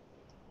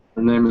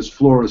 Her name is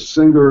Flora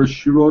Singer.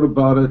 She wrote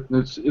about it,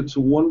 and it's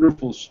a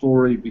wonderful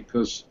story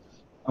because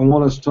I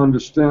want us to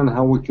understand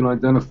how we can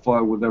identify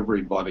with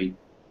everybody.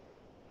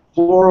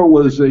 Flora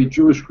was a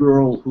Jewish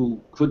girl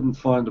who couldn't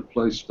find a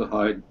place to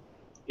hide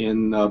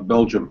in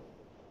Belgium.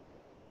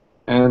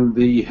 And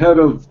the head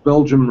of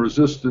Belgium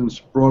resistance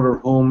brought her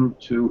home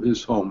to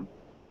his home.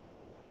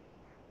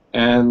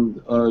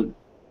 And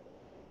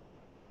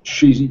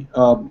she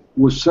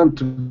was sent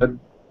to bed.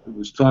 It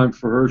was time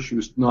for her. She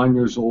was 9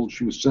 years old.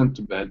 She was sent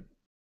to bed.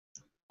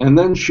 And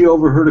then she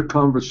overheard a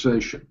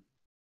conversation.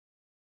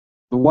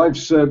 The wife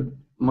said,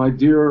 "My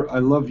dear, I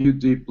love you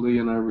deeply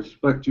and I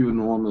respect you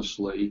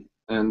enormously.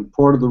 And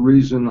part of the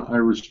reason I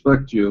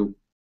respect you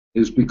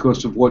is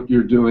because of what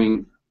you're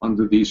doing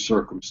under these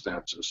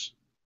circumstances.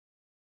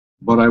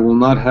 But I will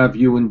not have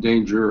you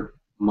endanger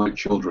my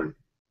children.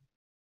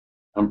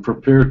 I'm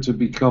prepared to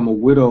become a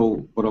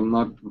widow, but I'm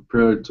not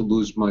prepared to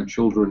lose my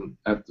children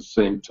at the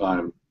same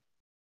time.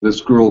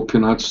 This girl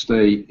cannot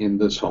stay in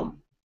this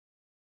home.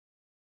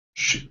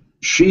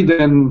 She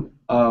then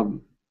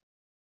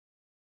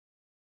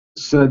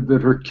said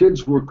that her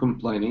kids were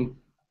complaining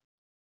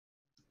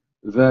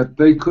that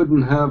they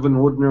couldn't have an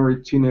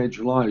ordinary teenage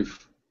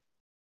life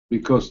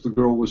because the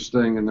girl was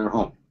staying in their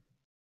home.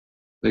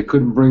 They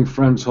couldn't bring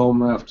friends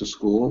home after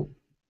school.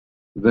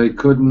 They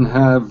couldn't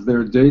have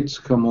their dates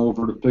come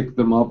over to pick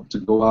them up to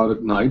go out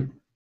at night.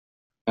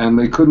 And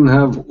they couldn't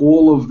have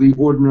all of the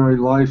ordinary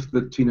life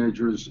that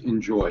teenagers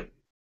enjoy.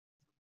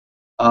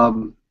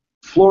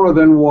 Flora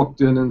then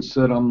walked in and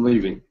said, "I'm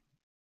leaving."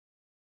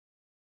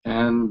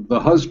 And the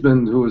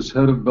husband, who is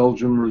head of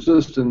Belgian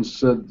resistance,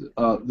 said,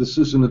 "This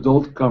is an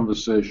adult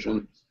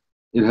conversation.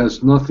 It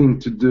has nothing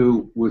to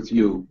do with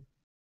you.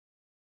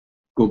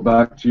 Go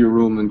back to your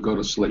room and go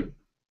to sleep."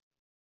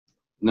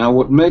 Now,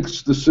 what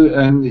makes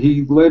and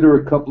he later,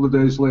 a couple of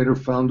days later,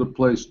 found a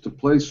place to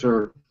place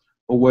her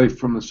away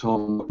from his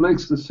home. What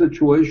makes the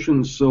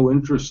situation so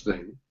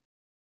interesting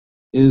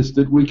is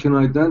that we can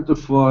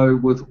identify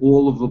with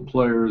all of the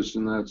players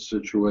in that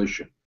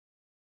situation.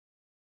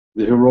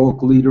 The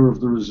heroic leader of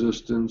the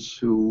resistance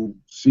who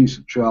sees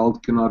a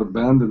child, cannot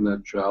abandon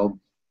that child,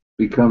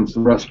 becomes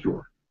the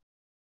rescuer.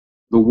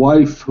 The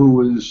wife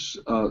who is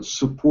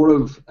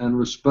supportive and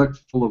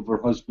respectful of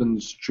her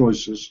husband's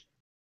choices,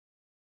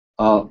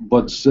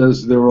 but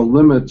says there are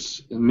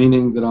limits,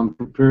 meaning that I'm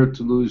prepared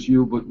to lose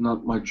you but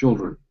not my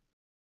children.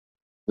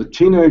 The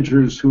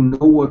teenagers who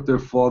know what their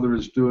father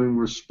is doing,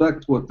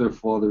 respect what their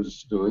father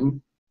is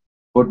doing,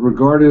 but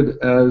regard it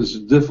as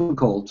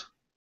difficult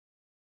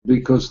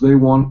because they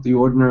want the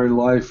ordinary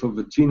life of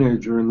a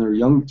teenager, and they're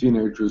young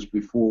teenagers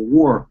before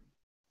war,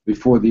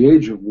 before the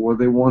age of war.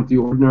 They want the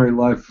ordinary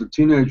life of a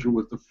teenager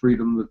with the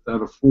freedom that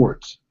that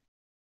affords.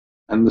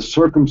 And the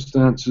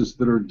circumstances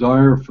that are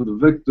dire for the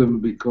victim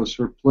because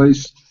her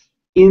place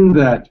in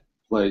that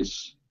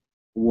place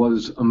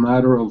was a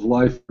matter of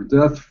life or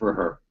death for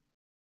her.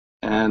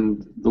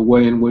 And the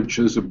way in which,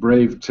 as a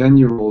brave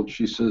 10-year-old,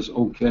 she says,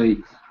 "Okay,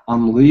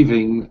 I'm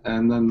leaving,"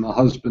 and then the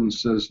husband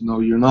says,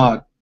 "No, you're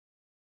not.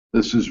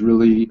 This is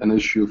really an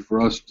issue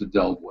for us to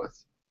deal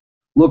with."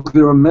 Look,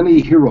 there are many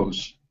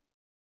heroes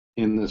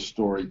in this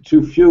story.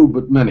 Too few,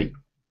 but many.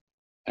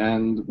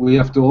 And we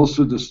have to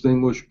also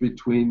distinguish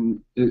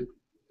between it,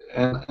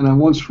 and I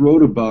once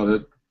wrote about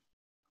it,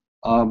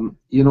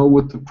 you know,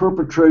 with the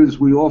perpetrators,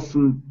 we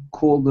often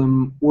call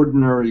them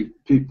ordinary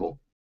people.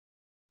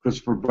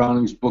 Christopher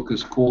Browning's book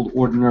is called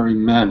Ordinary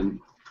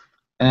Men.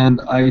 And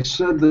I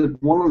said that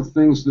one of the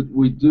things that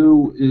we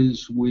do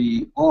is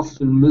we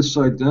often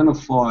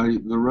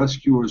misidentify the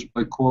rescuers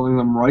by calling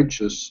them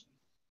righteous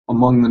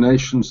among the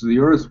nations of the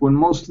earth, when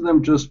most of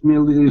them just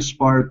merely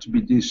aspired to be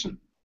decent.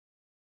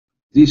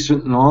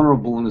 Decent and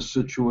honorable in a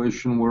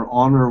situation where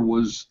honor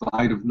was the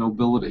height of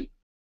nobility.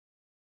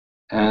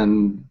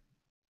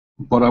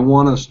 But I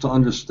want us to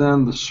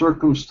understand the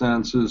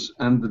circumstances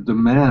and the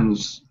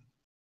demands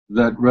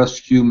that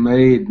rescue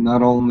made,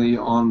 not only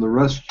on the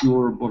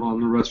rescuer, but on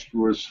the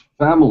rescuer's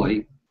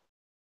family,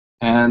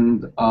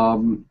 and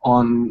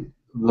on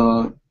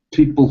the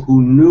people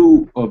who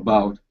knew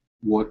about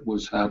what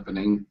was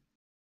happening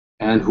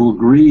and who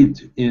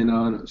agreed in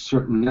a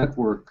certain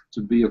network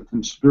to be a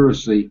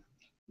conspiracy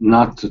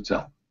not to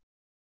tell.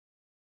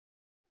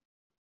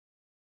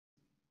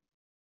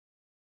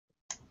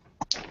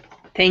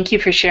 Thank you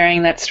for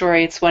sharing that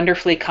story. It's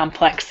wonderfully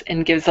complex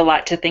and gives a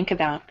lot to think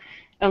about.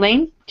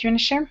 Elaine, do you want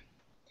to share?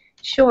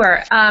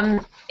 Sure. I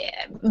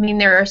mean,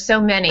 there are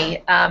so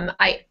many.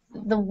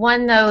 The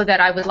one, though, that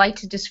I would like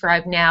to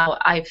describe now,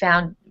 I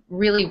found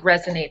really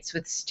resonates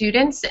with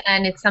students,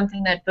 and it's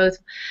something that both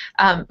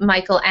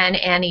Michael and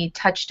Annie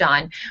touched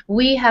on.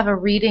 We have a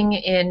reading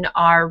in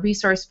our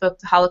resource book,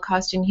 The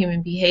Holocaust and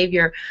Human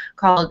Behavior,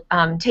 called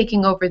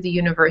Taking Over the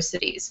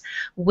Universities,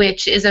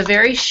 which is a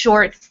very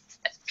short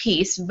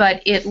piece,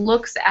 but it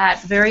looks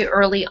at very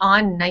early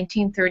on,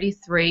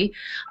 1933,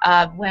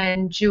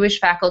 when Jewish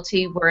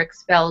faculty were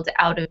expelled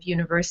out of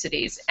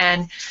universities.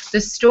 And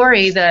the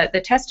story,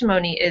 the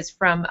testimony is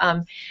from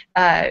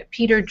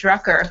Peter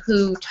Drucker,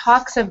 who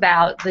talks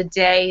about the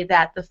day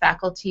that the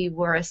faculty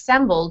were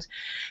assembled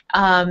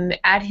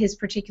at his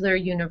particular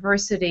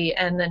university,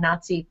 and the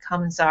Nazi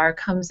Commissar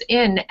comes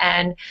in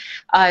and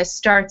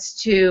starts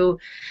to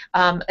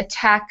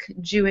attack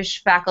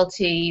Jewish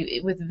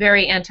faculty with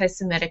very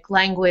anti-Semitic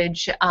language,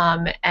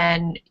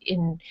 and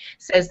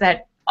says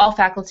that all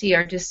faculty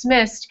are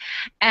dismissed,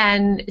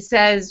 and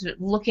says,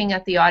 looking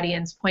at the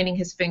audience, pointing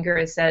his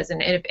finger, says,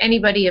 and if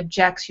anybody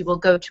objects, you will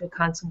go to a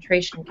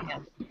concentration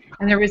camp.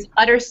 And there was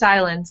utter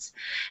silence,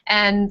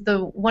 and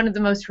one of the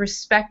most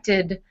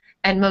respected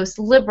and most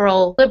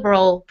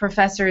liberal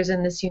professors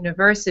in this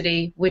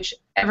university, which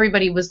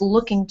everybody was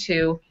looking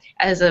to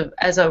as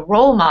a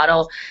role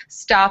model,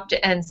 stopped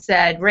and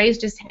said,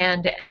 raised his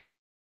hand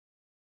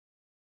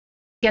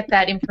get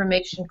that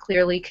information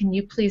clearly. Can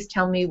you please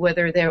tell me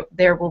whether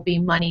there will be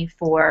money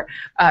for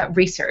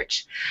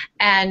research?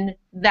 And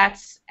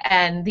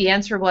the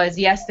answer was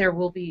yes, there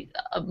will be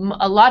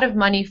a lot of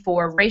money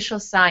for racial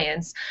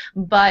science,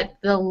 but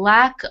the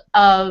lack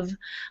of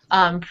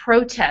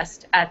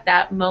protest at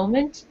that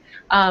moment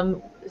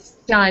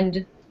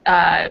stunned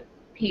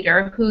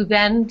Peter, who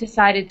then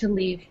decided to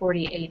leave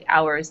 48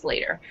 hours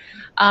later.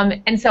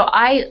 And so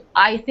I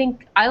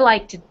think I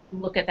like to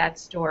look at that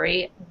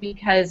story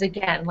because,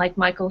 again, like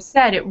Michael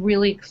said, it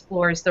really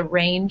explores the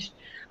range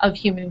of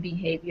human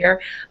behavior,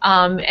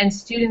 and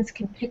students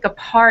can pick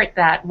apart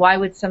that. Why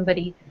would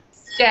somebody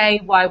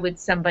stay? Why would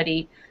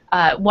somebody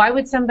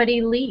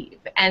leave?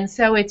 And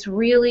so it's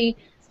really,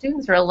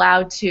 students are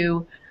allowed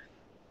to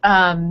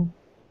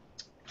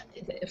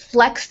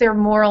flex their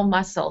moral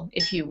muscle,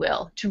 if you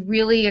will, to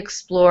really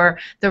explore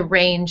the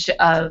range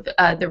of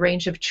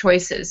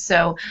choices.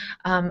 So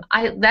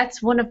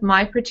that's one of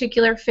my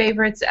particular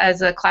favorites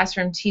as a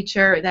classroom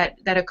teacher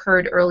that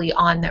occurred early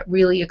on, that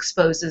really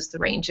exposes the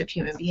range of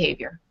human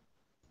behavior.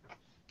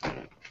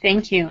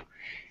 Thank you.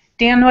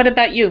 Dan, what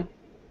about you?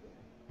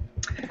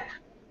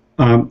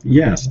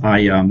 Yes,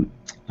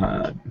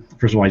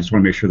 first of all, I just want to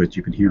make sure that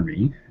you can hear me.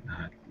 You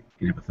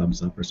can have a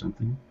thumbs up or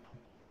something.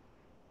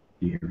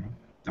 Do you hear me?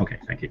 Okay,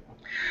 thank you.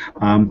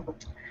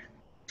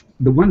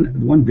 The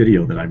one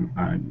video that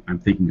I'm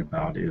thinking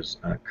about is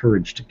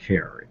Courage to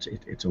Care.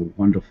 It's a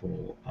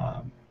wonderful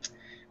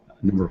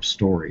number of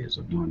stories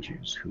of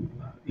non-Jews who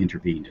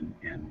intervened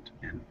and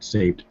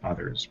saved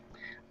others.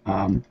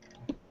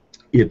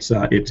 It's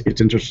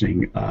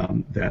interesting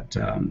that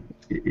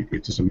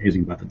it's just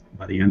amazing.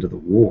 By the end of the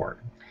war,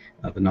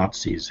 the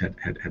Nazis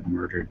had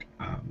murdered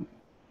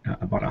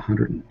about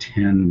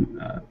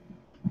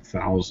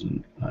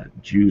 110,000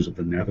 Jews of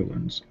the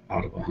Netherlands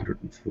out of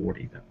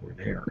 140 that were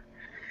there.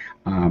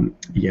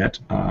 Yet,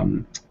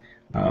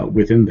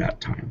 within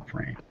that time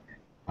frame,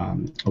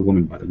 a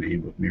woman by the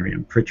name of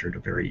Miriam Pritchard, a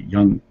very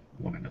young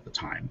woman at the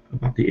time,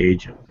 about the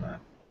age of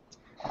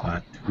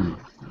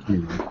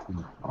 20,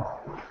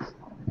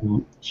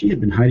 she had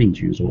been hiding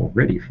Jews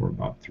already for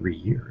about 3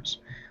 years.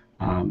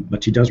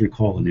 But she does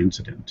recall an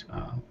incident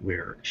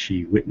where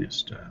she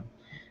witnessed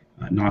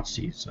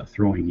Nazis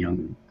throwing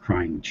young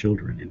crying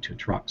children into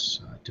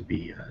trucks to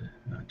be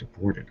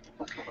deported,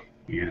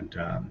 and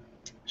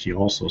she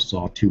also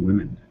saw 2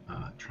 women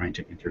trying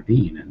to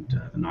intervene, and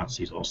the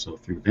Nazis also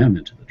threw them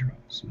into the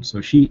trucks. And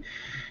so she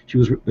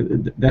was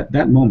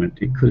that moment.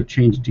 It could have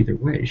changed either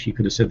way. She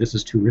could have said, "This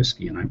is too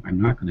risky, and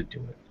I'm not going to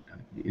do it."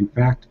 In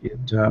fact, it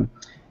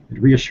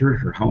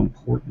reassured her how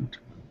important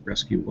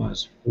rescue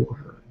was for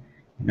her.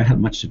 And that had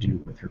much to do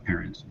with her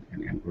parents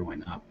and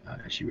growing up,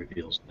 as she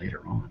reveals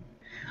later on.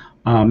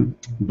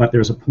 But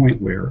there's a point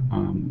where,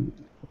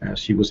 as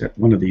she was at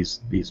one of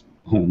these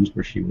homes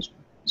where she was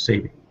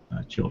saving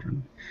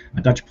children,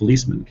 a Dutch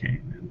policeman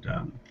came, and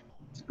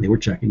they were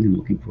checking and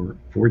looking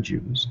for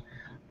Jews.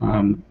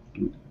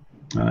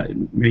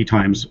 Many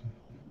times,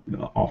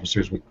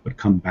 officers would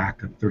come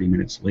back 30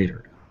 minutes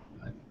later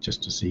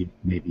just to see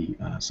maybe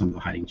some of the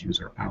hiding Jews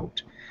are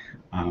out.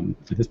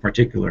 This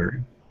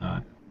particular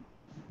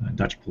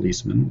Dutch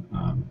policeman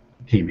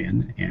came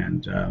in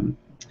and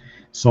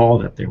saw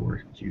that there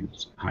were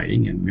Jews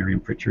hiding, and Miriam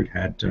Pritchard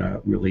had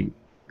really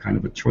kind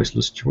of a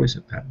choiceless choice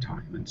at that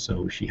time, and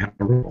so she had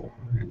a role,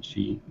 and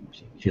she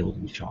killed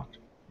and shot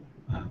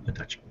the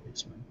Dutch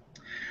policeman.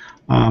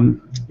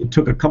 It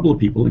took a couple of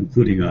people,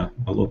 including a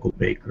local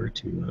baker,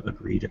 to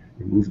agree to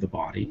remove the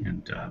body,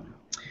 and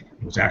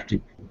it was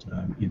actually put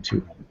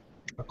into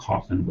a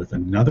coffin with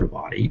another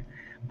body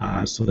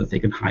so that they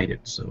could hide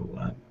it,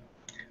 so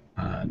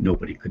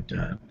nobody could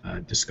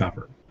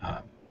discover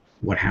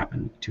what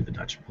happened to the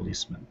Dutch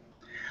policeman.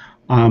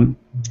 And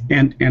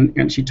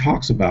she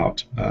talks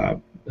about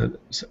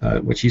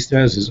what she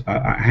says is,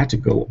 I had to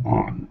go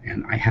on,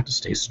 and I had to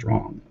stay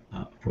strong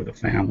for the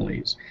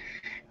families.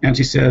 And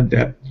she said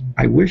that,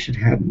 I wish it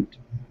hadn't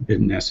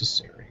been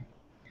necessary,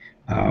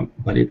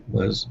 but it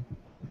was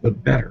the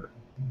better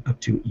of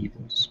 2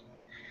 evils.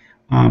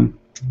 And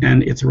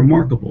it's a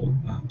remarkable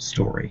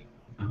story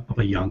of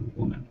a young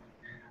woman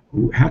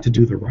who had to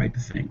do the right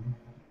thing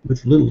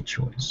with little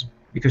choice,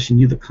 because she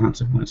knew the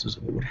consequences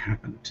of what would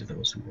happen to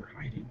those who were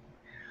hiding.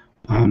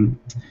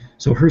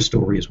 So her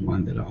story is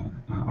one that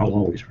I'll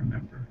always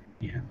remember,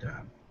 and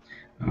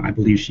I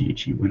believe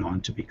she went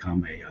on to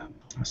become a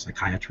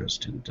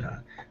psychiatrist, and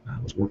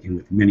was working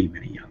with many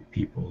young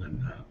people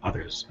and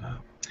others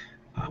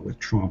with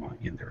trauma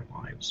in their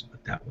lives.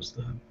 But that was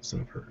the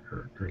sort of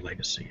her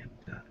legacy, and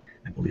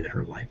I believe that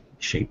her life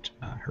shaped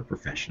her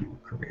professional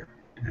career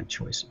and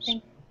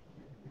choices.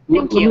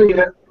 Thank you.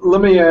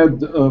 Let me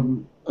add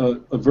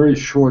a very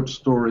short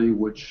story,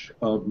 which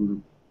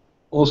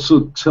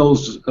also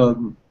tells,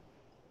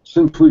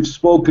 since we've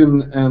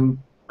spoken, and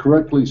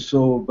correctly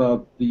so,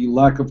 about the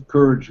lack of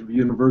courage of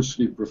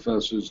university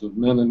professors, of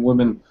men and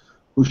women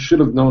who should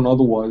have known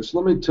otherwise,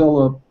 let me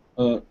tell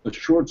a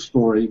short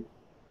story.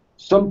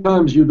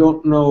 Sometimes you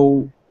don't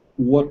know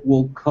what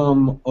will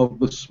come of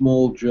the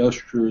small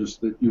gestures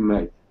that you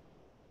make.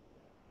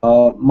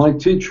 My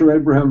teacher,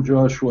 Abraham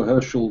Joshua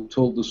Heschel,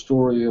 told the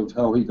story of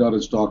how he got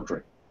his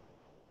doctorate.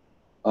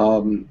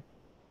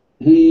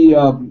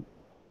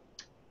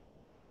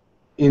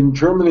 In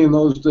Germany in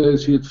those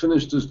days, he had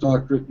finished his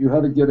doctorate. You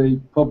had to get a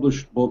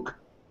published book,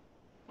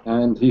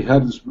 and he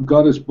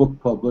got his book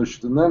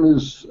published. And then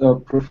his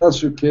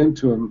professor came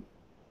to him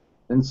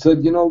and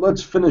said, you know,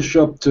 let's finish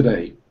up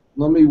today.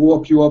 Let me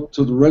walk you up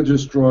to the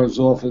registrar's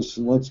office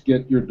and let's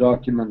get your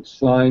document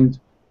signed.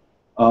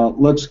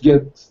 Let's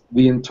get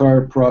the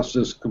entire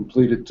process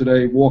completed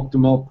today. Walked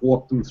them up,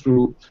 walked them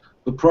through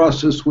the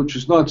process, which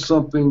is not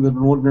something that an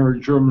ordinary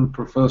German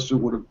professor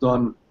would have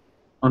done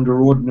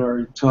under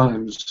ordinary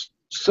times.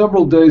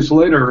 Several days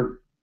later,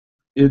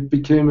 it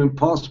became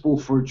impossible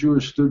for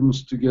Jewish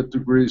students to get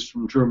degrees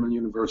from German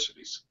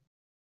universities.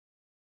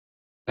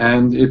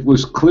 And it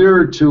was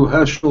clear to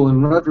Heschel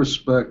in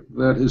retrospect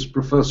that his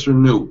professor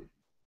knew.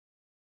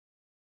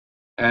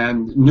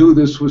 And knew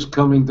this was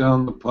coming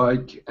down the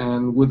pike,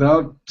 and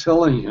without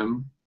telling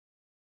him,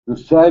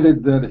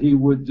 decided that he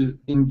would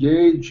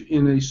engage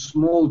in a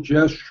small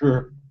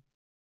gesture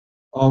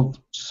of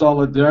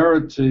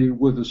solidarity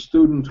with a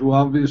student who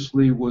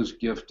obviously was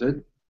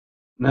gifted.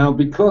 Now,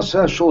 because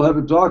Heschel had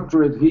a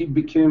doctorate, he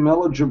became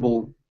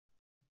eligible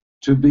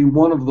to be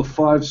one of the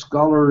 5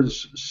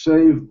 scholars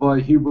saved by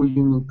Hebrew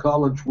Union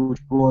College,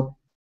 which brought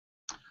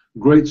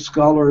great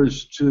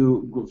scholars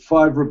to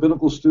 5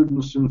 rabbinical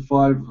students and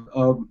 5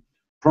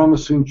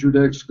 promising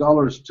Judaic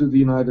scholars to the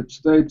United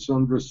States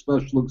under a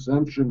special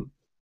exemption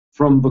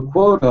from the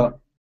quota.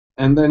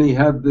 And then he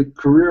had the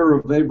career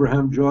of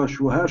Abraham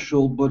Joshua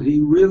Heschel, but he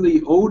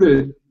really owed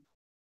it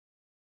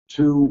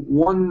to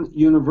one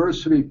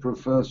university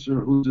professor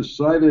who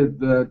decided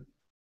that,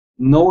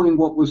 knowing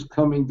what was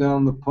coming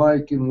down the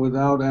pike and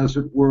without, as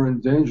it were,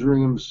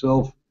 endangering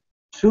himself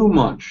too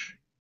much,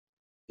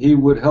 he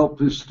would help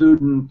his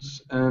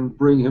students and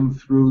bring him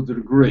through the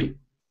degree.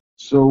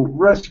 So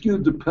rescue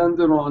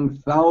depended on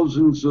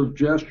thousands of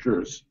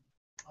gestures,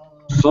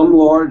 some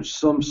large,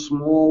 some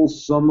small,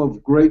 some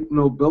of great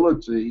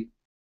nobility,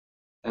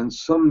 and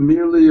some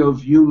merely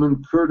of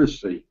human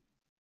courtesy.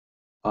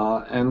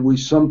 And we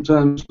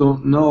sometimes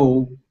don't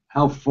know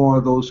how far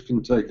those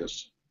can take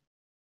us.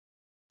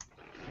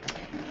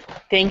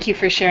 Thank you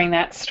for sharing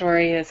that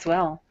story as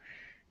well.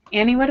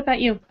 Annie, what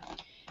about you?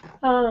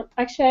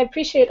 Actually, I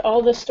appreciate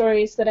all the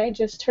stories that I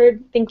just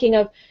heard, thinking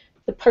of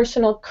the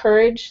personal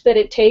courage that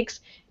it takes,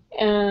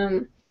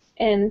 and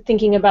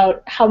thinking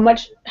about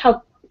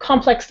how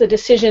complex the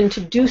decision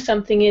to do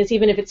something is,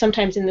 even if it's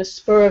sometimes in the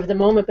spur of the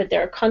moment, but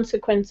there are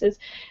consequences,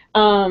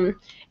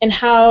 and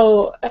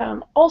how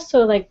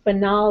also like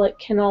banal it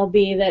can all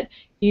be, that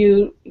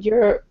you're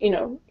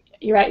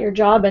at your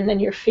job and then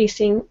you're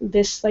facing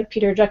this, like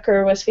Peter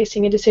Drucker was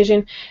facing a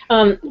decision.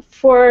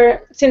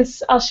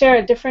 Since I'll share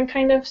a different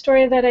kind of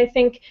story that I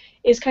think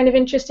is kind of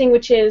interesting,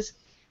 which is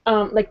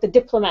like the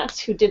diplomats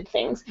who did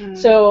things.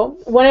 So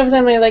one of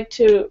them I like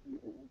to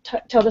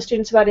tell the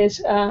students about is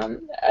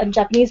a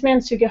Japanese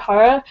man,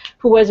 Sugihara,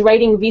 who was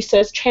writing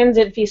visas,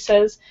 transit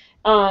visas,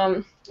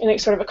 and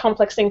it's sort of a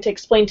complex thing to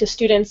explain to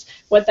students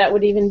what that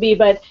would even be,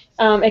 but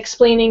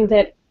explaining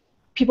that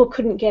people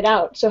couldn't get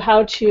out. So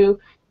how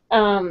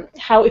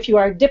if you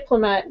are a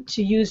diplomat,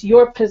 to use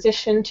your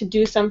position to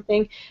do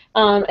something,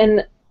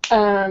 and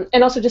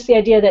also just the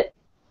idea that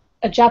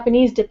a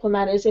Japanese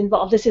diplomat is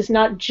involved. This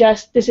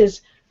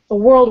is a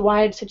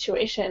worldwide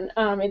situation.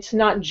 It's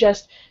not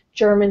just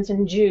Germans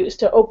and Jews,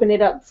 to open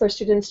it up for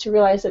students to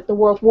realize that the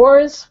world war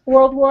is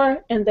world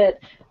war, and that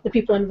the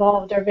people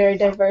involved are very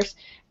diverse.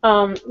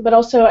 But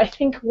also, I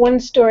think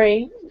one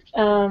story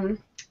that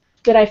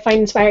I find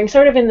inspiring,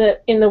 sort of in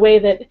the way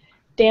that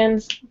Dan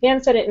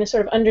said it in a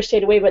sort of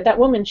understated way, but that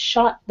woman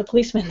shot the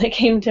policeman that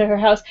came to her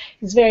house.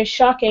 It's very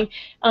shocking.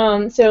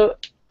 So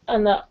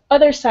on the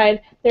other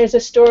side, there's a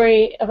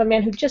story of a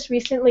man who just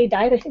recently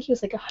died. I think he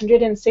was like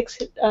 106.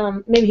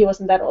 Maybe he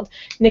wasn't that old.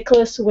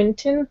 Nicholas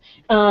Winton.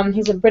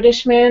 He's a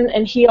British man,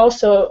 and he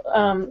also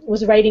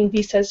was writing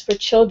visas for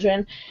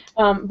children.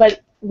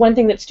 But one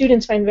thing that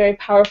students find very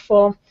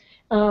powerful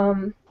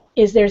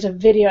is there's a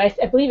video, I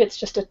believe it's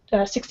just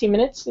a 60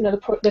 minutes,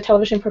 the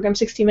television program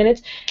 60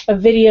 Minutes, a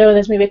video,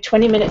 there's maybe a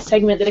 20-minute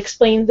segment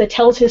that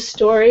tells his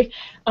story,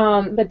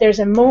 but there's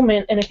a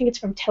moment, and I think it's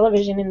from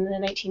television in the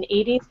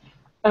 1980s,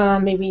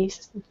 maybe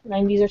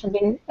 90s or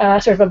something,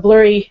 sort of a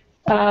blurry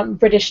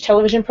British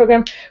television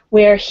program,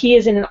 where he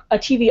is in a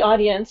TV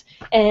audience,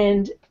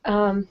 and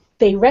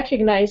they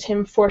recognize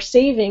him for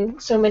saving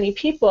so many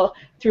people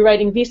through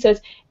writing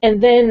visas,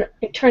 and then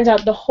it turns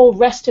out the whole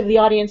rest of the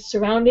audience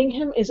surrounding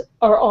him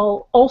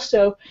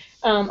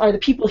are the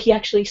people he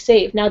actually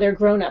saved. Now they're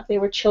grown up. They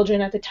were children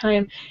at the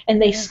time,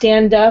 and they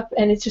stand up,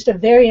 and it's just a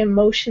very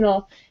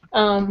emotional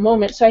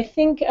moment. So I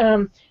think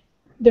I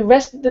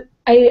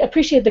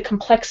appreciate the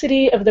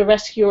complexity of the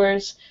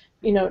rescuers'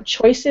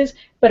 choices,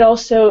 but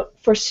also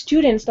for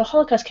students, the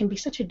Holocaust can be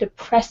such a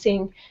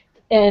depressing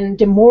and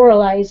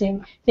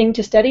demoralizing thing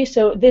to study.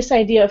 So this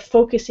idea of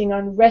focusing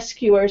on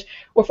rescuers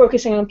or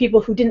focusing on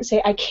people who didn't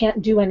say, I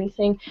can't do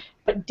anything,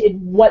 but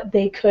did what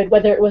they could,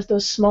 whether it was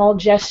those small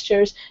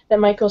gestures that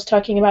Michael's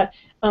talking about,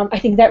 I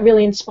think that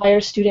really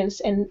inspires students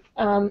and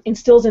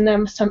instills in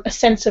them a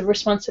sense of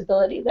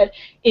responsibility, that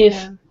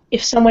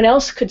if someone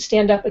else could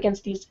stand up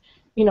against these,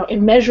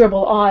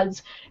 immeasurable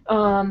odds,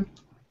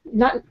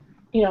 not,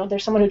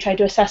 there's someone who tried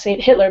to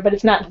assassinate Hitler, but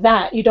it's not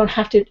that. You don't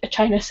have to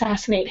try and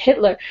assassinate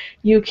Hitler.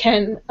 You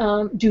can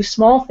do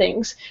small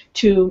things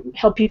to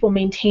help people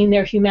maintain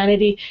their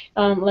humanity,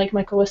 like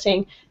Michael was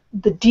saying.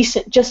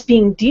 Just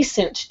being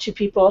decent to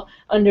people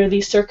under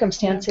these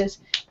circumstances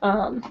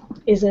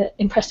is an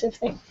impressive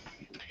thing.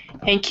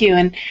 Thank you,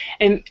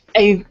 and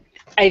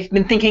I've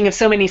been thinking of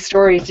so many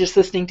stories just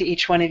listening to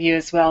each one of you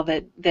as well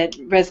that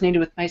resonated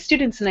with my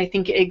students, and I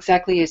think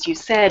exactly as you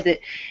said, that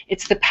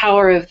it's the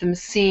power of them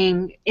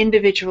seeing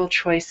individual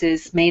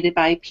choices made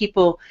by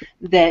people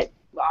that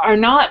are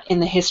not in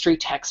the history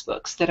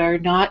textbooks, that are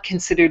not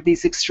considered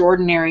these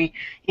extraordinary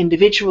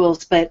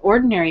individuals, but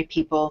ordinary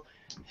people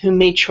who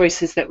made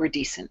choices that were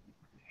decent,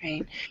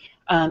 right,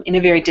 in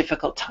a very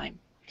difficult time.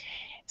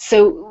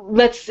 So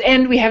let's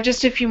end, we have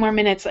just a few more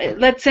minutes,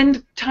 let's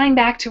end time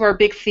back to our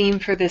big theme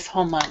for this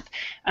whole month.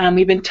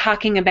 We've been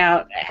talking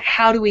about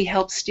how do we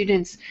help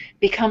students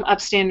become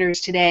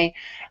upstanders today.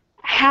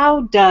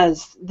 How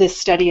does this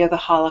study of the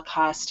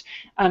Holocaust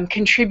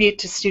contribute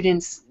to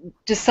students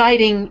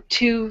deciding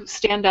to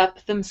stand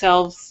up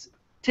themselves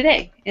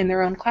today in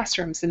their own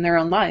classrooms, in their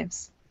own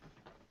lives?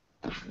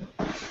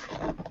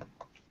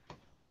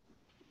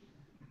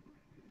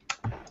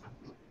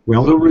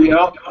 Well,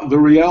 the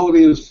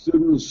reality is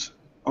students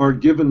are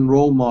given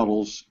role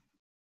models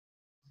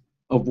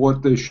of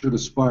what they should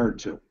aspire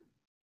to.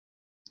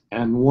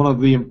 And one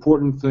of the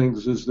important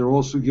things is they're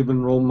also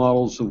given role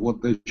models of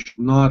what they should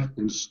not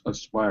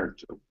aspire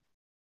to.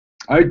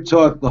 I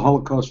taught the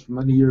Holocaust for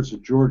many years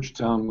at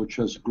Georgetown, which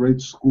has a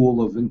great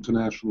school of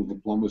international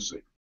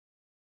diplomacy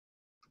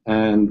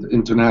and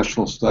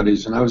international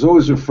studies. And I was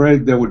always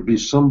afraid there would be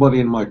somebody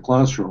in my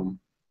classroom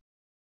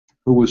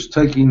who was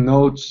taking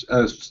notes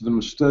as to the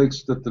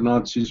mistakes that the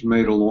Nazis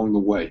made along the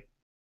way.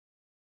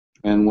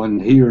 And when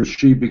he or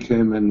she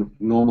became, and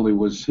normally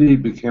was he,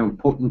 became a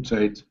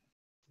potentate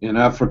in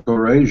Africa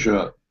or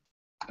Asia,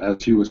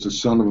 as he was the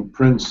son of a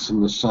prince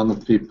and the son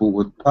of people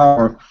with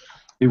power,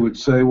 he would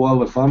say,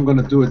 well, if I'm going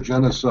to do a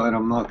genocide,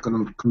 I'm not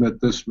going to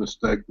commit this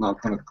mistake,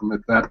 not going to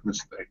commit that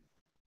mistake,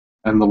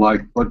 and the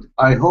like. But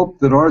I hope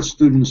that our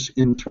students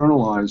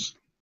internalize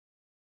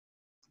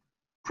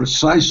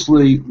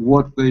precisely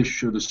what they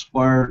should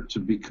aspire to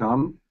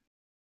become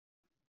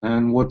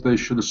and what they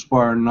should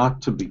aspire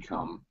not to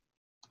become.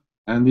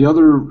 And the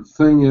other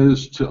thing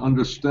is to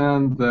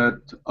understand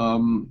that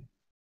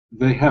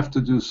they have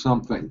to do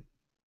something,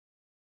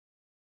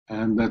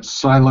 and that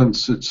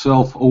silence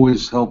itself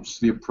always helps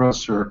the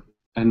oppressor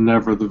and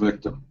never the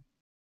victim.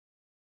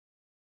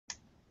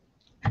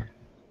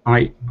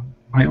 I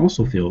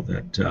also feel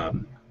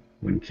that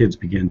when kids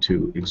begin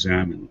to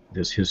examine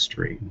this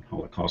history,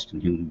 Holocaust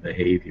and human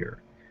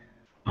behavior,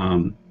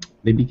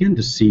 they begin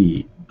to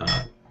see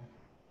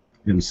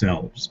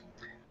themselves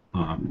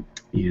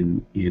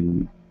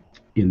in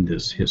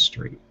this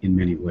history in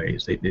many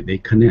ways. They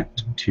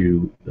connect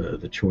to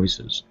the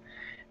choices,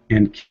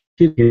 and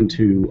kids begin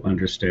to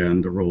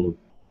understand the role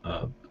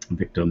of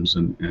victims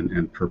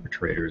and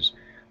perpetrators.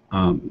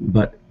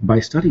 But by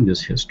studying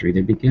this history,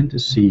 they begin to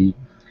see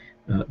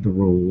the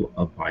role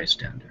of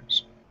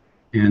bystanders.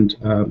 And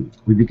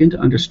we begin to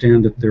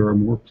understand that there are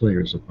more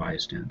players of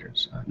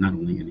bystanders, not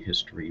only in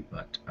history,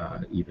 but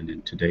even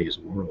in today's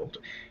world,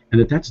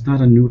 and that's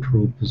not a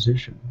neutral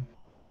position.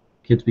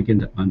 Kids begin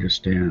to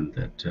understand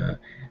that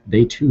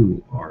they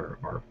too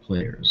are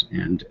players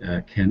and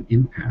can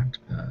impact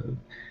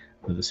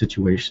the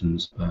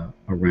situations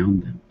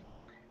around them.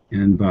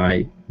 And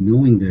by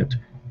knowing that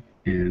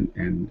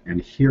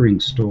and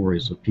hearing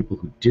stories of people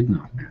who did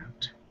not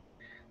act,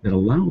 that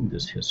allowed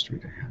this history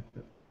to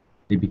happen,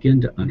 they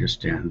begin to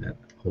understand that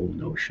whole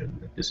notion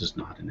that this is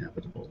not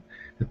inevitable,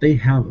 that they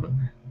have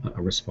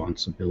a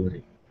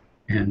responsibility,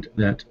 and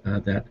that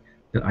that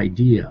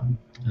idea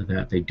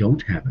that they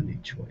don't have any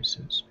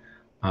choices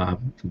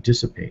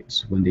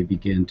dissipates when they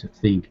begin to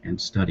think and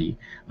study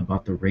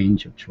about the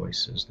range of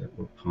choices that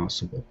were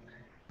possible.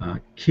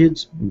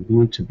 Kids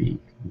want to be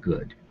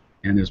good,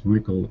 and as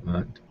Michael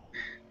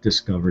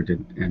discovered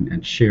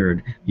and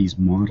shared these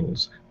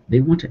models, they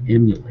want to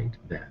emulate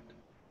that.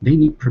 They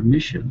need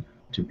permission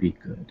to be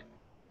good.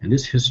 And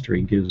this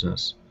history gives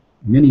us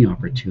many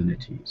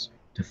opportunities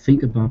to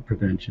think about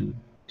prevention,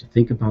 to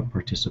think about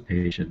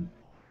participation,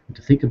 and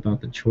to think about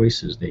the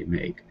choices they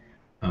make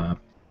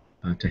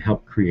to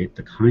help create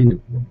the kind of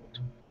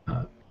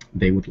world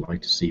they would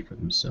like to see for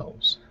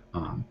themselves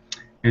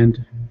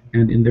and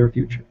in their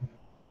future.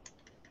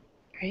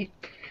 Great.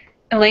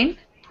 Elaine?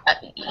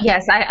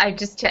 Yes, I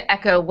just to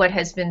echo what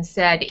has been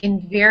said,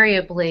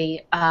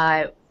 invariably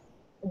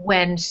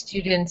when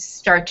students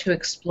start to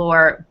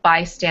explore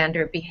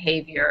bystander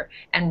behavior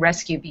and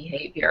rescue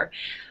behavior,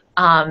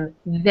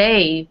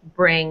 they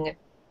bring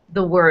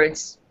the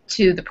words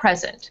to the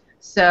present.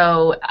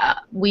 So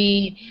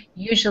we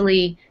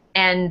usually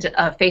end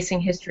a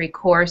Facing History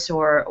course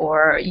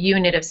or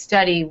unit of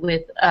study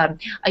with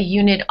a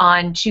unit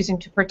on choosing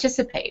to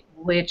participate,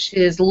 which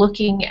is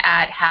looking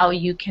at how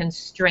you can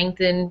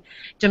strengthen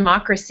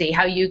democracy,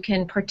 how you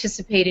can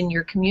participate in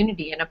your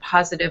community in a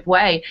positive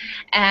way.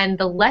 And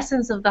the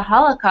lessons of the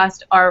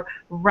Holocaust are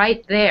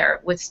right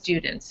there with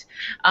students.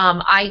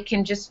 I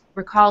can just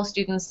recall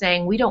students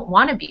saying, we don't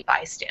want to be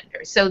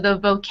bystanders. So the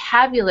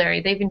vocabulary,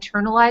 they've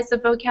internalized the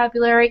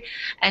vocabulary,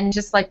 and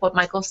just like what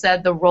Michael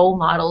said, the role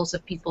models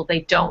of people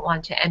they don't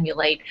want to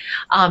emulate.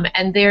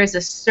 And there's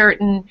a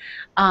certain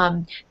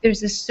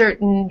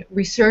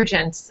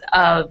resurgence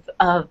of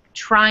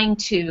trying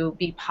to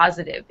be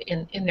positive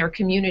in their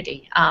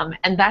community,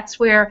 and that's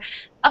where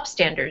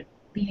upstander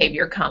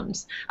behavior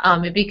comes.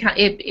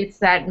 It's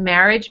that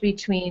marriage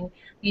between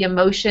the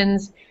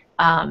emotions,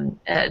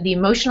 the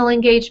emotional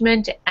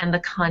engagement, and the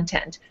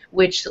content,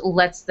 which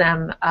lets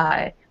them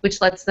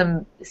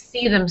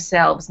see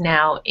themselves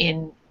now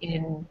in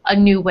a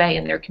new way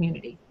in their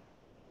community.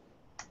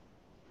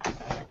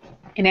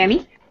 And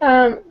Annie?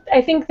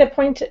 I think the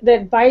point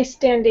that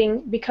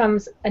bystanding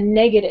becomes a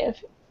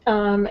negative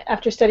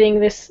after studying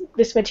this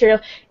material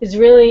is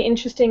really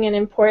interesting and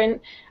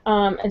important.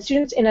 And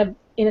students in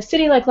a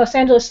city like Los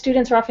Angeles,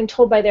 students are often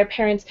told by their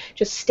parents,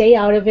 just stay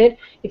out of it.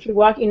 If you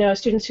walk, my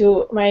students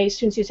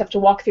used to have to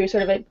walk through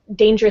sort of a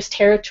dangerous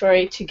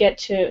territory to get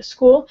to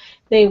school.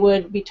 They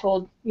would be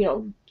told,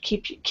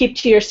 keep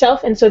to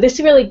yourself. And so this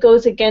really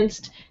goes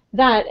against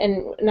that,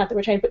 and not that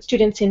we're trying to put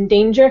students in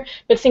danger,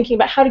 but thinking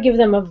about how to give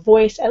them a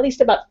voice, at least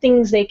about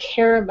things they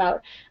care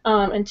about.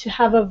 And to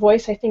have a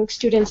voice, I think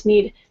students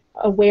need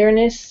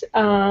awareness,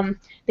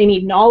 they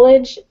need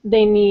knowledge,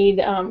 they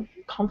need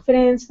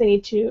confidence, they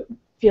need to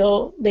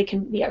feel they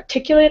can be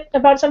articulate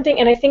about something,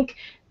 and I think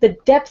the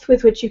depth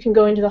with which you can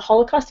go into the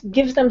Holocaust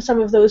gives them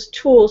some of those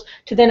tools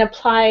to then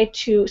apply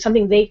to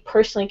something they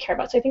personally care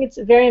about. So I think it's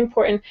very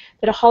important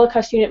that a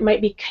Holocaust unit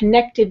might be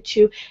connected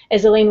to,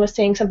 as Elaine was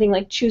saying, something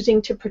like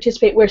choosing to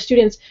participate, where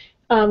students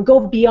go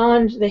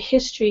beyond the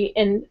history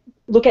and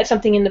look at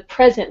something in the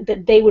present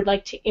that they would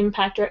like to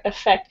impact or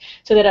affect,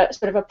 so that a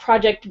sort of a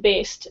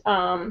project-based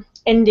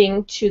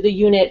ending to the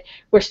unit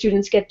where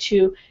students get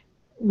to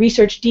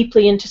research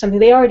deeply into something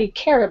they already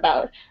care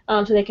about,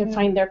 so they can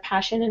find their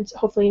passion and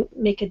hopefully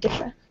make a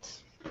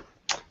difference.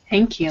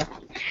 Thank you.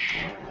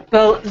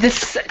 Well,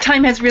 this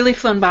time has really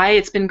flown by.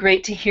 It's been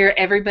great to hear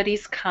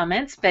everybody's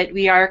comments, but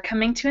we are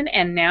coming to an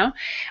end now.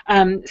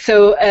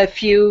 So a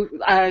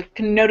few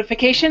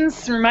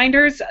notifications,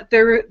 reminders.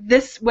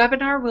 This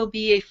webinar will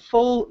be a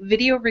full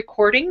video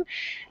recording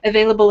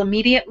available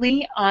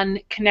immediately on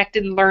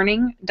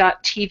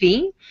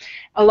connectedlearning.tv,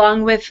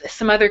 along with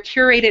some other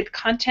curated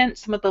content,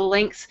 some of the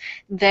links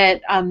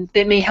that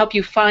may help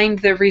you find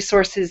the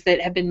resources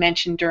that have been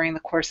mentioned during the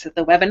course of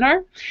the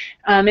webinar.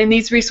 And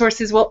these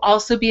resources will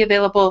also be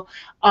available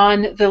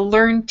on the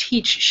Learn,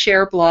 Teach,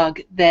 Share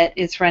blog that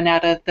is run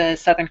out of the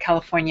Southern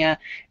California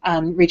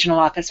Regional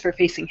Office for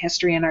Facing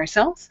History and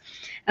Ourselves.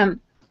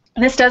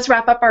 This does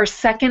wrap up our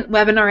second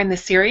webinar in the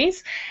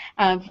series.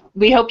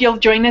 We hope you'll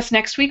join us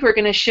next week. We're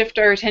going to shift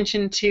our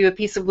attention to a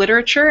piece of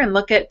literature and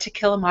look at To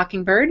Kill a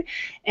Mockingbird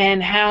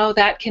and how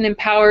that can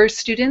empower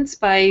students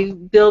by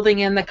building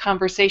in the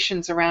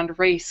conversations around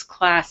race,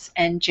 class,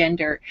 and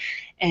gender,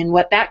 and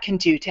what that can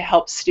do to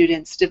help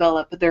students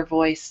develop their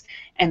voice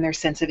and their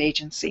sense of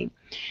agency.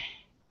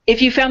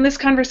 If you found this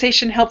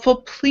conversation helpful,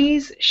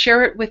 please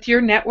share it with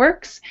your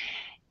networks.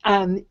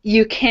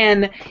 You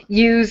can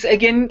use,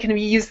 again,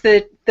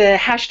 the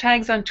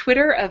hashtags on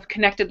Twitter of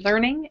Connected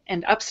Learning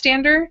and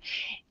Upstander.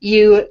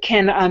 You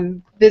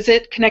can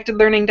visit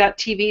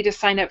connectedlearning.tv to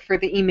sign up for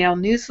the email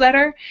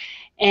newsletter,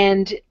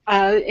 and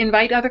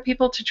invite other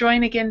people to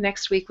join again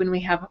next week when we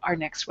have our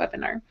next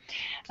webinar.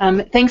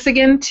 Thanks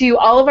again to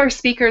all of our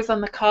speakers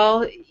on the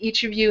call.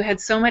 Each of you had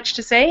so much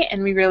to say,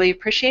 and we really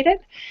appreciate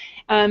it.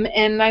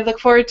 And I look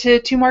forward to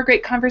 2 more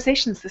great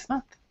conversations this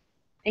month.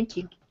 Thank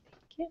you.